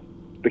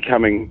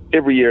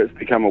 every year it's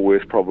become a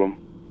worse problem.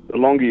 The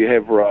longer you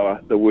have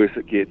Varroa, the worse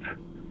it gets.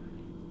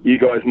 You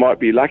guys might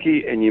be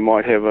lucky and you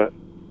might have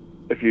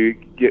if you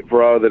get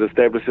Varroa that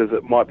establishes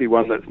it might be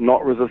one that's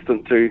not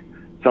resistant to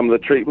some of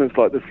the treatments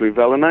like the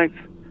fluvalinates,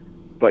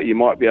 but you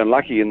might be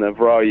unlucky and the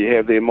Varroa you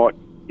have there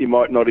you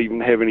might not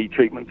even have any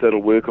treatments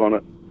that'll work on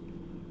it.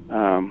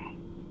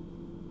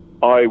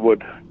 I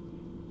would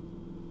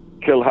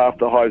kill half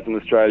the hives in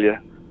Australia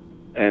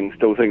and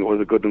still think it was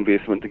a good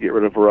investment to get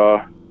rid of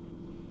Varroa.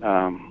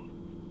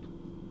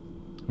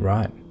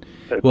 Right.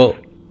 Well,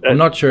 I'm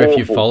not sure if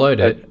you followed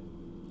it,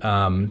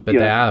 but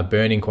they are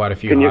burning quite a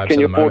few hives at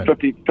the moment.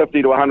 Can you afford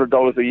 $50 to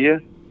 $100 a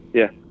year?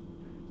 Yeah.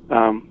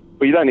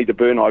 But you don't need to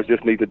burn hives, you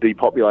just need to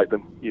depopulate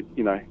them.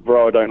 You know,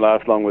 Varroa don't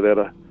last long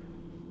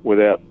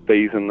without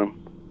bees in them.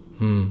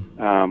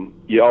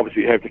 You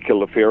obviously have to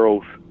kill the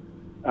ferals,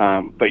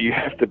 but you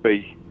have to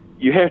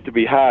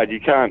be hard. You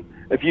can't,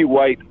 if you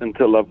wait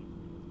until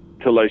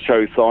they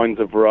show signs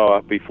of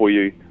Varroa before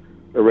you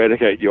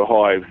eradicate your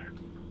hives,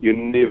 you're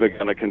never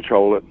going to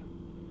control it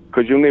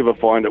because you'll never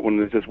find it when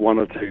there's just one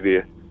or two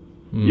there.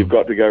 You've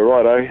got to go,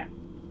 righto,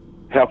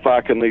 how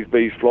far can these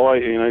bees fly?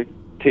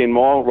 10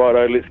 miles,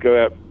 righto, let's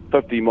go out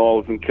 50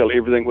 miles and kill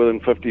everything within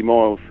 50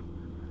 miles.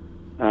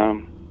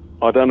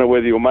 I don't know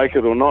whether you'll make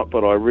it or not,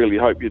 but I really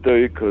hope you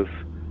do because,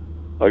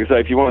 like I say,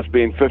 if you want to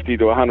spend $50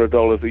 to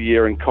 $100 a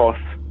year in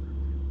costs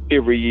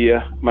every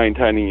year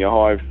maintaining your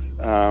hives,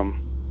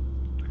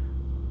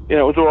 it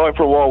was all right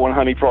for a while when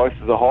honey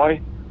prices are high.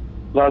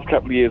 Last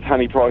couple of years,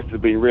 honey prices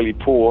have been really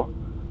poor,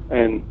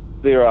 and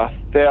there are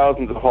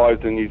thousands of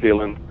hives in New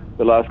Zealand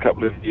the last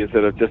couple of years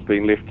that have just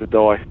been left to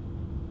die.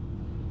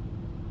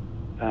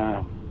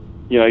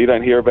 You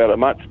don't hear about it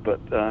much, but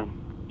I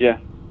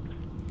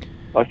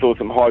saw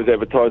some hives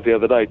advertised the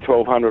other day,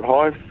 1,200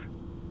 hives.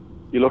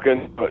 You look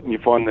into it and you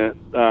find that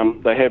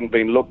they haven't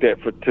been looked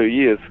at for 2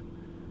 years.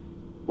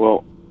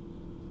 Well,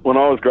 when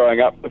I was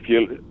growing up,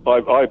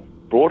 I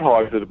brought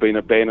hives that had been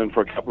abandoned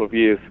for a couple of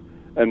years,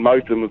 and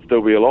most of them would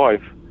still be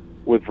alive.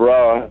 With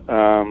Varroa,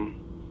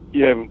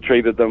 you haven't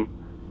treated them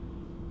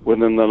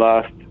within the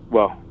last,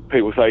 well,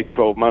 people say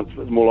 12 months,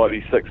 but it's more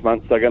likely 6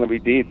 months, they're going to be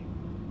dead.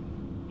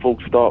 Full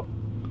stop.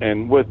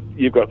 And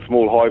you've got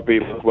small hive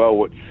beetle as well,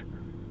 which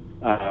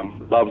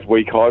loves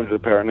weak hives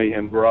apparently,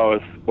 and Varroa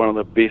is one of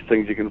the best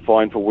things you can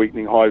find for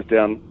weakening hives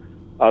down,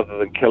 other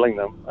than killing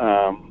them.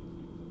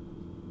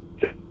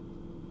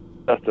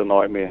 Just a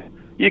nightmare.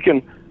 You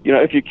can,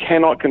 if you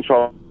cannot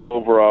control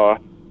Varroa,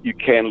 you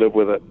can live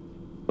with it,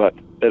 but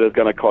it is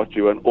going to cost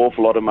you an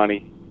awful lot of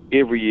money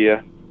every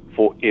year,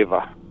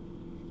 forever.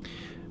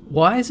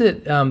 Why is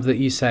it that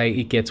you say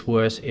it gets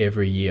worse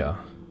every year?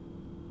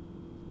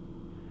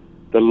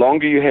 The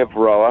longer you have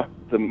Varroa,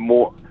 the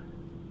more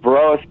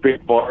Varroa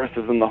spread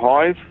viruses in the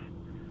hive.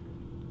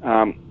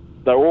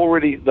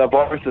 They're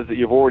viruses that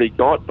you've already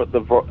got, but the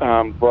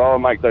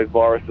Varroa make those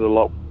viruses a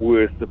lot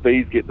worse. The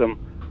bees get them,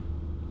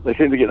 they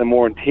tend to get them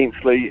more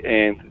intensely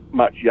and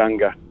much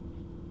younger.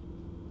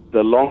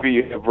 The longer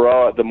you have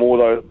Varroa, the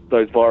more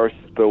those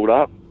viruses build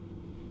up.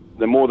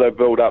 The more they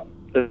build up,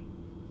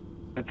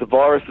 it's the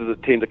viruses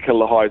that tend to kill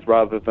the hives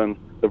rather than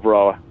the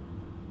Varroa.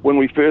 When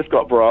we first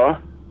got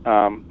Varroa,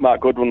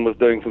 Mark Goodwin was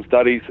doing some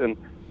studies, and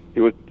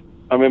I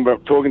remember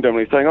talking to him,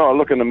 and he's saying, oh,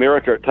 look, in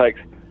America it takes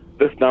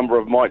this number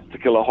of mites to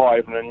kill a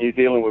hive, and in New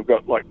Zealand we've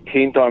got like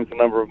 10 times the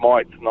number of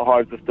mites, and the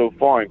hives are still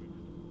fine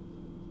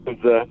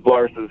because the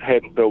viruses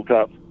hadn't built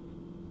up.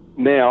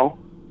 Now,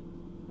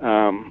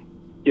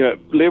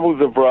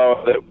 levels of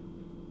Varroa that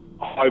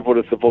a hive would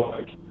have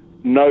survived,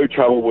 no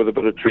trouble with a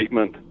bit of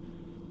treatment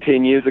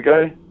 10 years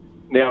ago.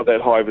 Now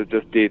that hive is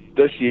just dead.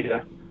 This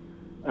year,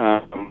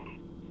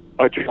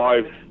 I took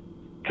hives,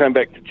 came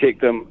back to check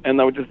them, and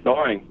they were just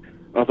dying.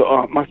 And I thought,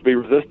 oh, it must be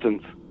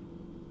resistance.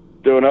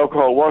 Do an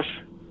alcohol wash,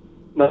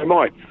 no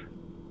mites.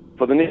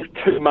 For the next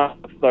 2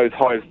 months, those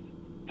hives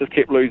just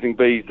kept losing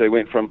bees. They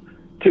went from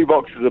 2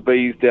 boxes of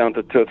bees down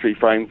to 2 or 3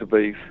 frames of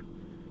bees,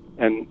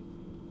 and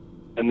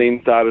then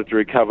started to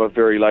recover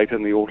very late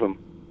in the autumn.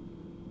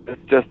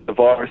 It's just the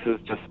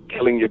viruses just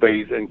killing your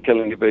bees and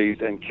killing your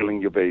bees and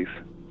killing your bees.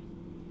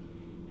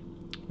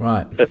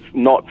 Right. It's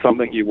not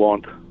something you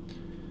want.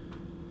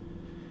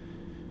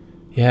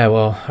 Yeah,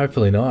 well,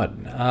 hopefully not.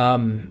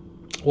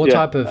 What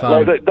type of...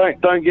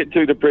 Don't get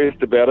too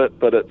depressed about it,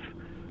 but it's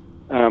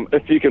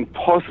if you can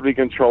possibly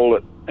control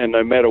it, and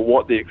no matter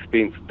what the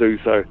expense, do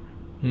so.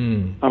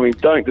 I mean,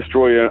 don't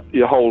destroy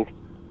your whole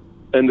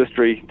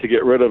industry to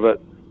get rid of it,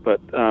 but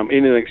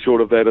anything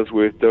short of that is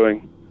worth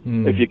doing.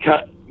 If you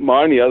can't,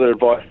 my only other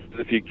advice is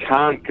if you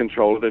can't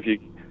control it,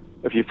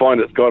 if you find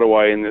it's got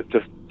away and it's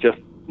just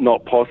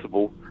not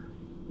possible,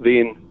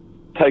 then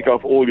take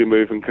off all your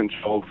moving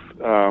controls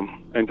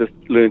and just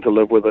learn to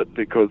live with it,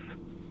 because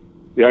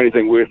the only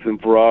thing worse than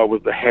Varroa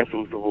was the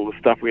hassles of all the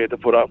stuff we had to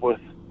put up with.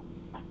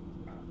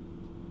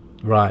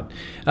 Right.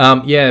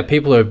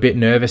 People are a bit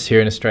nervous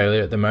here in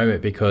Australia at the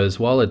moment because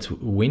while it's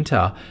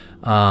winter,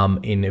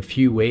 in a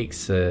few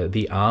weeks,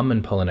 the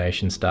almond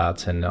pollination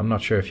starts, and I'm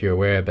not sure if you're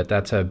aware, but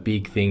that's a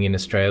big thing in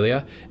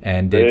Australia,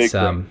 and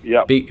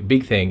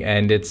big thing,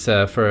 and it's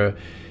for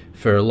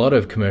a lot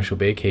of commercial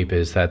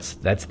beekeepers,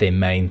 that's their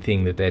main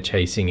thing that they're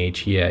chasing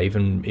each year,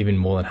 even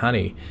more than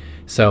honey.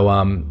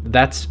 So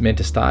that's meant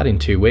to start in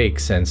 2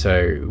 weeks, and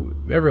so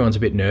everyone's a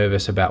bit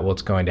nervous about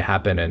what's going to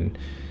happen, and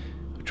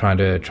trying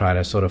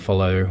to sort of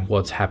follow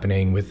what's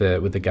happening with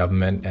the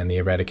government and the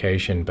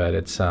eradication. But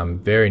it's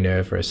very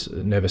nervous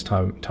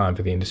time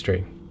for the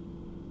industry.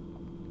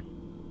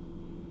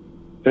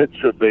 It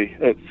should be.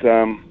 It's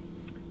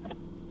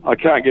I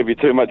can't give you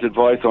too much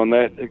advice on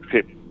that,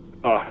 except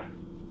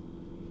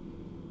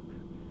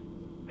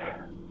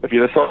if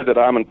you decide that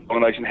almond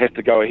pollination has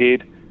to go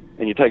ahead,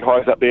 and you take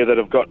hives up there that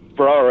have got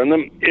Varroa in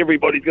them,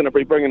 everybody's going to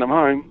be bringing them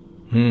home.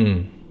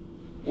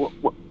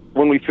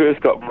 When we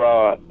first got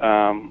Varroa,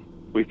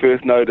 we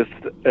first noticed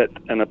it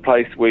in a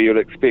place where you'd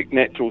expect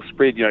natural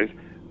spread,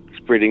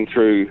 spreading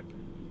through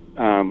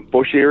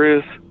bush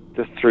areas,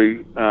 just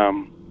through,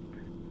 from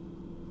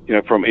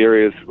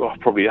areas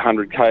probably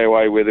 100k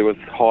away where there was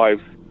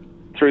hives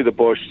through the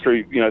bush,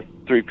 through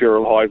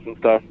feral hives and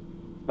stuff.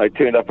 They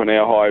turned up in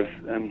our hives,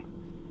 and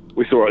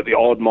we saw the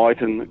odd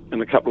mite in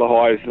a couple of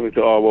hives, and we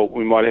thought, oh, well,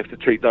 we might have to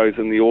treat those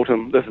in the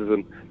autumn. This is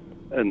in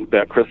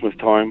about Christmas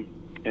time,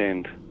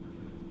 and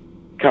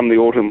come the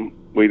autumn,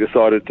 we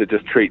decided to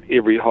just treat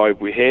every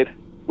hive we had,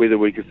 whether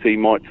we could see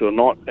mites or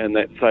not, and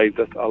that saved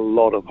us a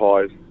lot of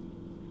hives.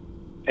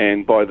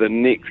 And by the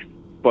next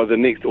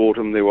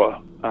autumn, there were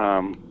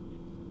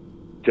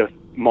just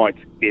mites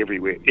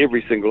everywhere.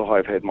 Every single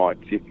hive had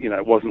mites.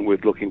 It wasn't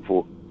worth looking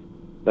for.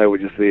 They were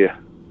just there.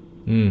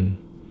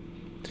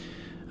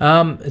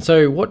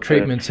 So what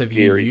treatments have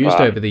you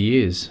used over the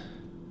years?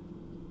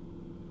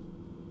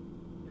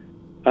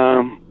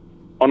 On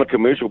a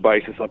commercial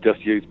basis, I've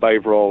just used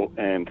Baverol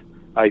and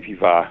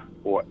Apivar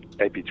or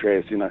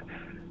Apitraz.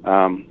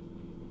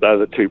 They're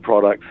the 2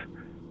 products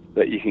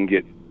that you can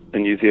get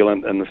in New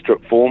Zealand in the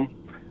strip form.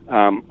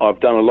 I've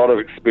done a lot of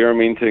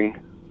experimenting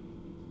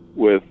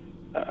with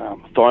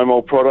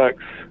thymol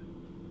products,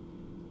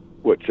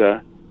 which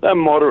they're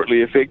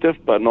moderately effective,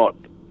 but not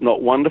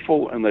not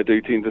wonderful, and they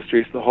do tend to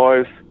stress the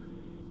hives.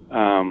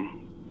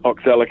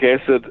 Oxalic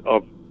acid,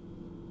 I've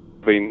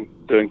been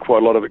doing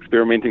quite a lot of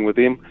experimenting with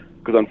them,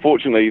 because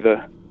unfortunately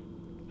the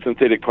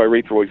synthetic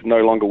pyrethroids no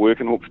longer work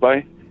in Hawke's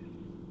Bay.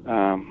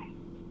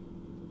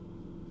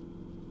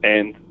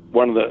 And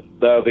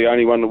they're the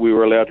only one that we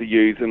were allowed to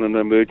use in an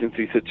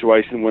emergency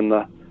situation when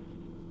the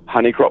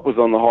honey crop was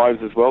on the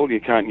hives as well.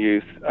 You can't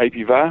use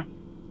Apivar.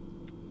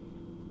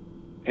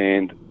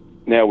 And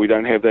now we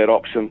don't have that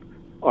option.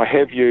 I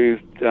have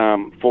used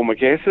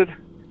formic acid,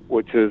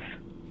 which is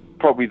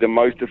probably the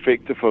most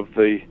effective of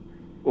the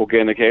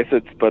organic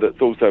acids, but it's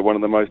also one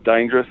of the most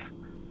dangerous.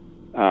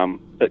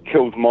 It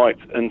kills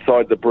mites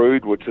inside the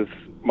brood, which is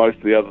most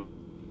of the other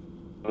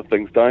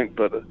things don't,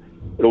 but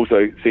it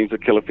also seems to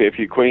kill a fair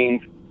few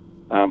queens,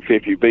 fair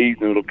few bees,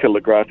 and it'll kill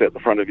the grass out the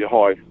front of your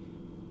hive.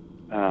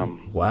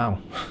 Wow.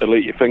 It'll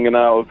eat your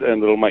fingernails,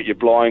 and it'll make you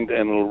blind,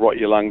 and it'll rot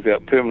your lungs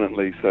out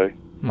permanently. So,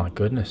 my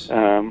goodness.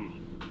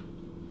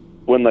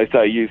 When they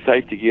say use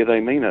safety gear,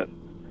 they mean it.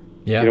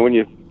 Yeah. You know, when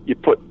you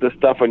put this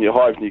stuff on your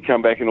hives and you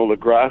come back and all the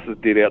grass is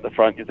dead out the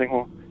front, you think,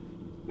 well,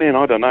 man,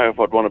 I don't know if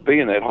I'd want to be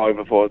in that hive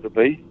if I was a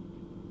bee.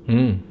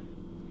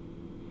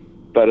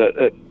 But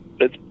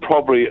it's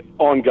probably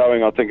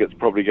ongoing. I think it's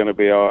probably going to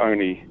be our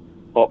only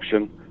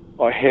option.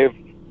 I have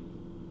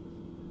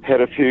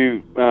had a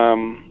few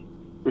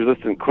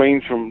resistant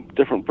queens from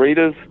different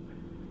breeders,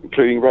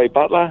 including Ray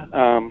Butler,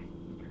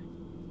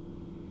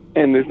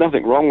 and there's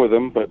nothing wrong with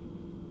them, but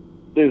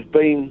there's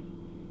been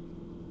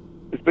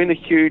a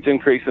huge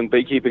increase in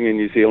beekeeping in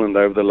New Zealand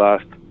over the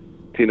last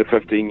 10 to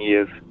 15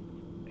 years,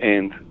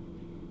 and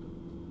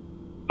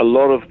a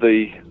lot of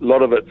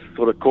it's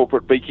sort of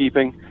corporate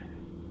beekeeping,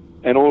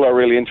 and all they're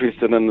really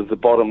interested in is the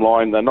bottom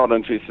line. They're not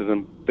interested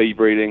in bee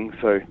breeding,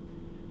 so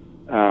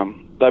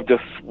they've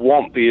just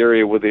swamped the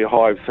area with their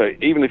hives. So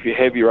even if you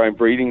have your own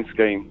breeding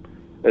scheme,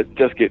 it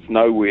just gets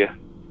nowhere,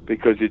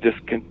 because you're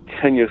just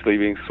continuously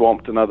being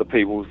swamped in other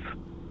people's,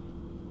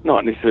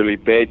 not necessarily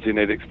bad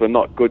genetics, but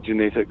not good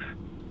genetics.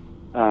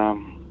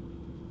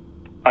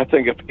 I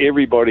think if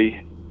everybody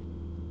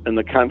in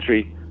the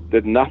country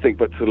did nothing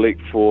but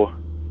select for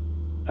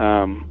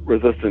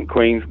resistant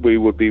queens, we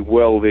would be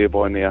well there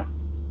by now.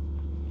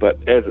 But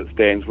as it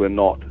stands, we're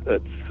not.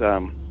 It's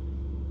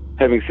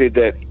having said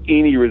that,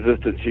 any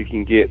resistance you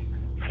can get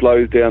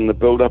slows down the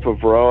build-up of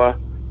varroa,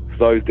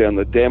 slows down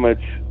the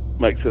damage,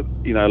 makes it,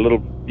 a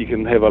little. You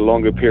can have a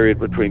longer period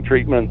between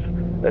treatments.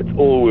 It's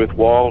all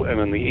worthwhile, and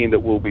in the end,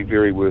 it will be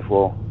very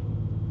worthwhile.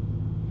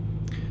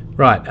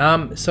 Right.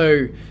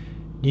 So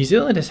New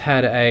Zealand has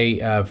had a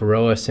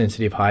Varroa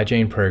sensitive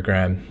hygiene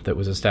program that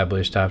was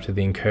established after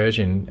the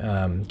incursion.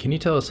 Can you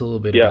tell us a little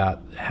bit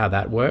about how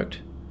that worked?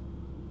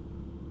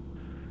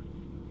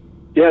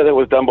 Yeah, that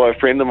was done by a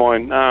friend of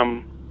mine.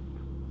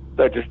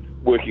 They're just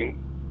working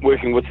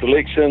with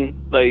selection.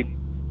 They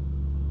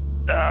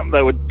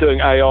were doing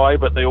AI,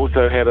 but they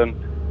also had an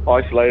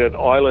isolated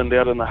island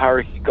out in the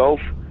Hauraki Gulf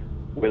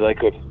where they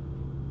could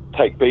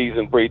take bees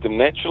and breed them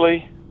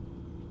naturally.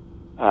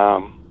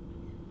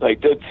 They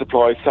did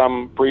supply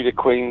some breeder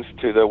queens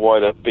to the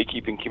wider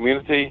beekeeping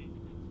community,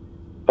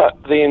 but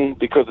then,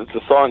 because it's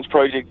a science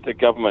project, the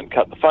government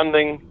cut the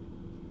funding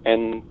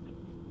and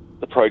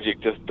the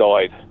project just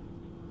died.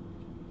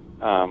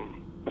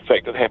 In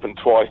fact, it happened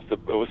twice.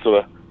 It was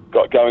sort of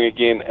got going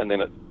again, and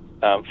then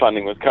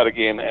funding was cut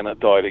again, and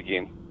it died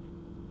again.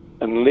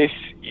 Unless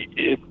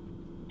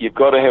you've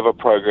got to have a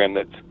program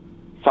that's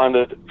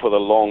funded for the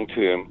long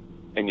term,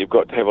 and you've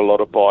got to have a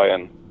lot of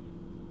buy-in.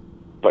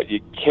 But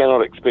you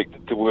cannot expect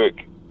it to work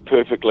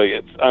perfectly.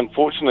 It's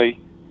unfortunately,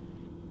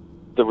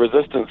 the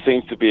resistance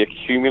seems to be a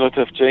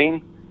cumulative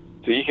gene.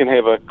 So you can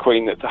have a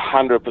queen that's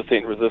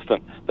 100%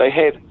 resistant. They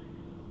had,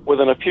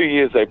 within a few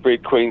years, they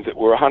bred queens that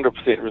were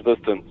 100%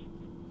 resistant.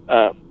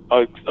 I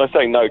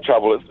say no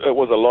trouble. It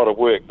was a lot of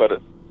work,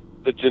 but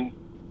the genes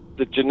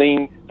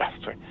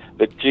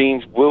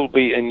will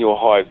be in your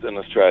hives in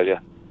Australia.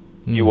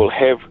 You will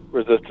have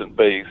resistant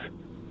bees.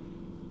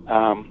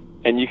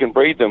 And you can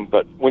breed them,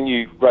 but when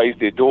you raise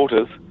their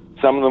daughters,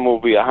 some of them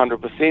will be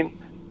 100%,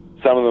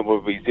 some of them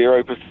will be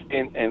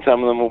 0%, and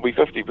some of them will be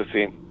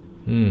 50%.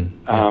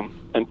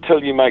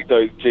 Until you make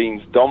those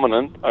genes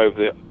dominant over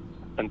the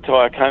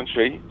entire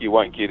country, you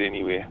won't get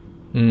anywhere.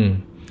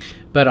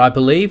 But I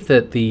believe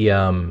that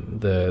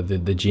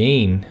the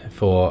gene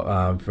for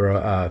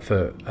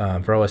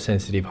Varroa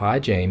sensitive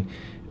hygiene,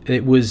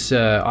 it was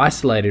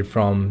isolated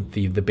from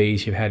the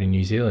bees you've had in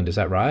New Zealand. Is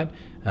that right?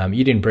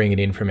 You didn't bring it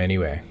in from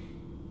anywhere.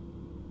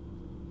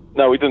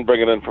 No, we didn't bring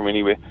it in from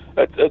anywhere.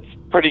 It's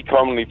pretty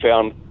commonly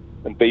found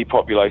in bee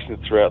populations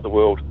throughout the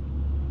world.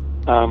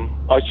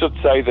 I should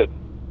say that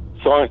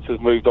science has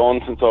moved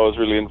on since I was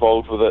really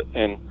involved with it,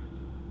 and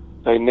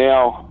they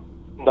now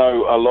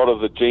know a lot of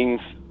the genes.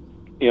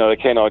 They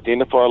can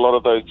identify a lot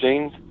of those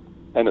genes,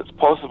 and it's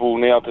possible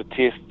now to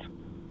test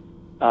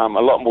a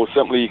lot more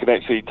simply. You can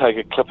actually take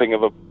a clipping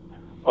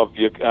of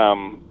your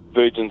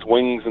virgin's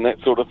wings and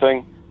that sort of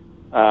thing.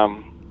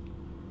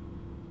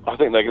 I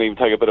think they can even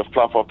take a bit of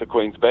fluff off the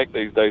queen's back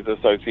these days. They're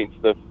so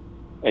sensitive,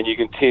 and you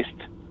can test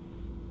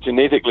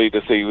genetically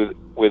to see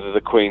whether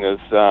the queen is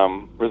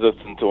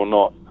resistant or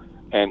not,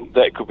 and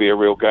that could be a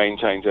real game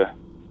changer.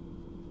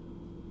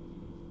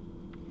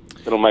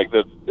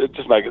 It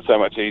just make it so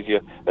much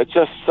easier. It's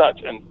just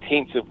such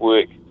intensive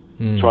work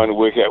trying to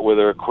work out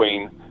whether a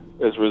queen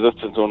is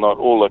resistant or not.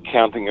 All the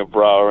counting of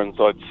bra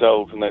inside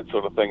cells and that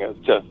sort of thing. It's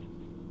just,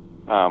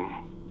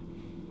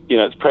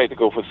 it's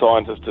practical for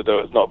scientists to do.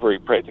 It's not very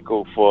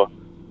practical for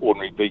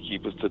ordinary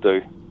beekeepers to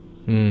do.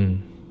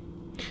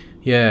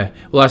 Yeah.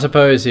 Well, I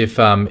suppose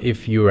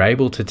if you were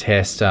able to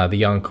test the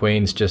young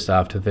queens just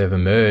after they've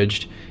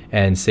emerged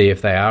and see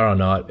if they are or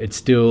not, it's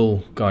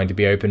still going to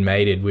be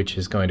open-mated, which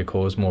is going to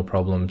cause more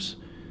problems.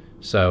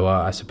 So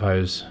I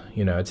suppose,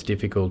 it's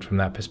difficult from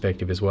that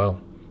perspective as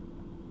well.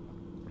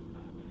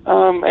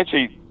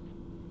 Actually,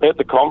 at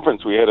the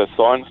conference, we had a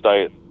science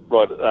day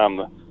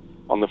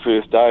on the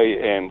first day,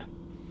 and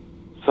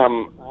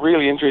some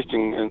really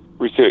interesting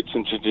research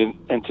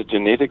into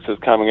genetics is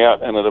coming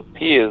out, and it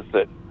appears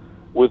that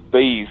with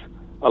bees,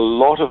 a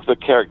lot of the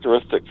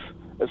characteristics,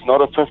 it's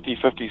not a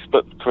 50-50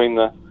 split between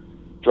the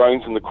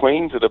drones and the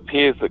queens. It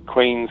appears that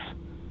queens,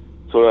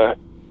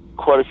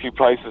 quite a few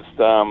places,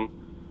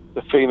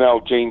 the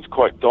female gene's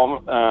quite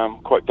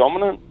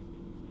dominant.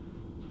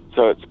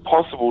 So it's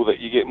possible that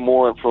you get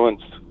more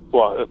influence,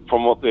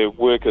 from what their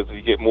work is,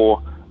 you get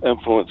more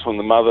influence from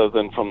the mother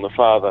than from the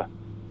father.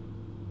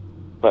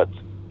 But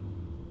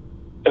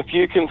if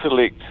you can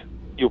select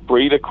your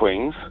breeder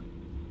queens,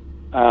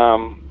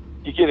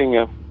 you're getting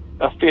a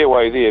fair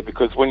way there,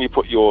 because when you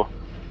put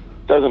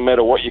doesn't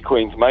matter what your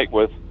queens mate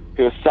with,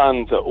 her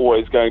sons are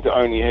always going to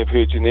only have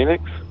her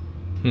genetics.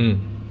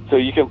 So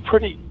you can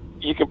pretty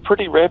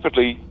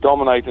rapidly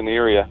dominate an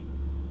area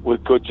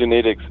with good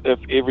genetics if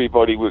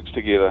everybody works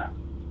together.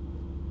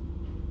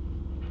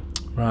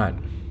 Right.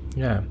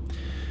 Yeah.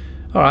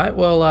 All right.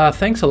 Well,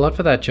 thanks a lot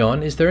for that,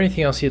 John. Is there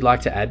anything else you'd like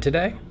to add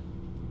today?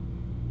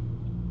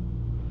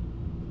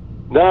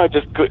 No,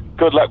 just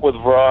good luck with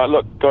Varroa.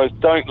 Look, guys,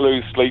 don't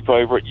lose sleep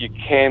over it. You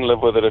can live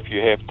with it if you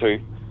have to.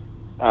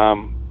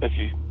 If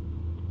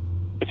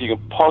you can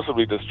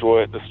possibly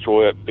destroy it,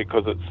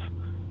 because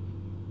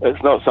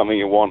it's not something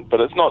you want, but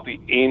it's not the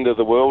end of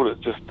the world. It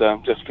just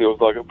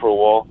feels like it for a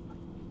while.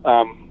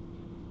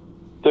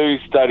 Do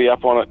study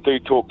up on it. Do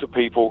talk to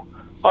people.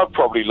 I've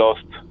probably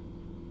lost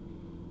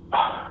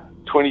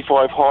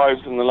 25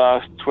 hives in the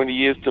last 20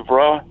 years to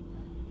Varroa,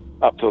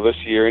 up till this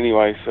year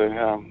anyway.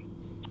 So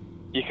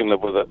you can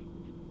live with it.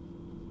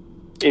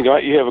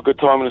 Anyway, you have a good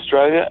time in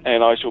Australia,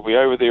 and I shall be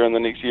over there in the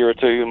next year or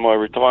two in my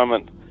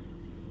retirement,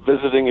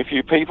 visiting a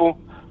few people.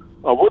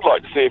 I would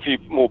like to see a few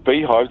more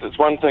beehives. It's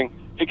one thing,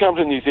 if you come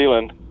to New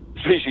Zealand,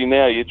 especially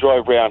now, you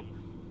drive around,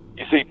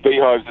 you see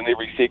beehives in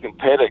every second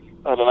paddock.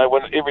 I don't know,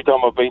 every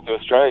time I've been to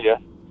Australia,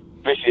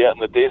 especially out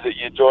in the desert,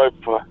 you drive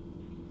for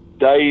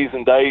days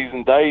and days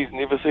and days,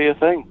 never see a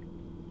thing.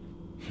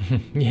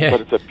 Yeah.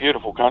 But it's a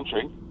beautiful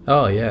country.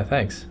 Oh, yeah,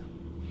 thanks.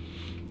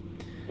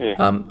 Yeah.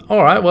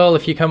 All right, well,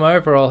 if you come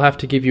over, I'll have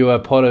to give you a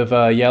pot of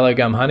yellow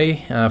gum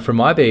honey from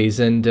my bees,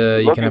 and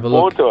you can have a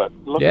look. Looking forward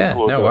to it.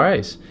 No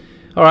worries.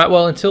 All right,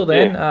 well, until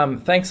then,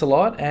 thanks a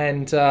lot,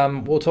 and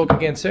we'll talk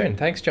again soon.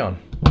 Thanks, John.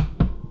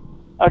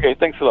 Okay,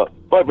 thanks a lot.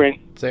 Bye, Brent.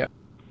 See ya.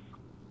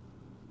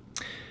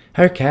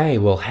 Okay,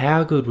 well,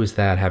 how good was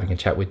that, having a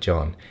chat with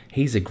John?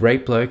 He's a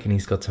great bloke, and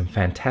he's got some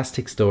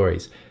fantastic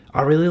stories.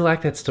 I really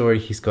like that story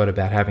he's got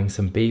about having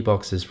some bee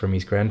boxes from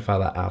his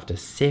grandfather after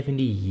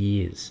 70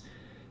 years.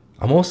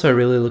 I'm also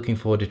really looking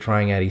forward to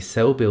trying out his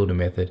cell builder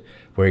method,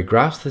 where he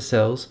grafts the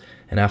cells,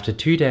 and after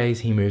 2 days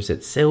he moves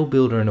it cell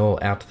builder and all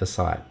out to the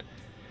site.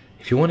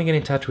 If you want to get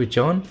in touch with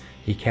John,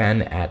 you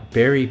can at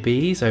Berry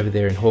Bees over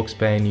there in Hawke's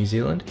Bay in New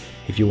Zealand.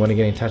 If you want to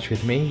get in touch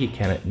with me, you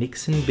can at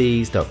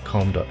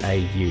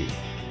nixonbees.com.au.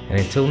 And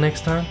until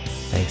next time,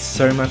 thanks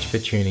so much for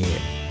tuning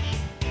in.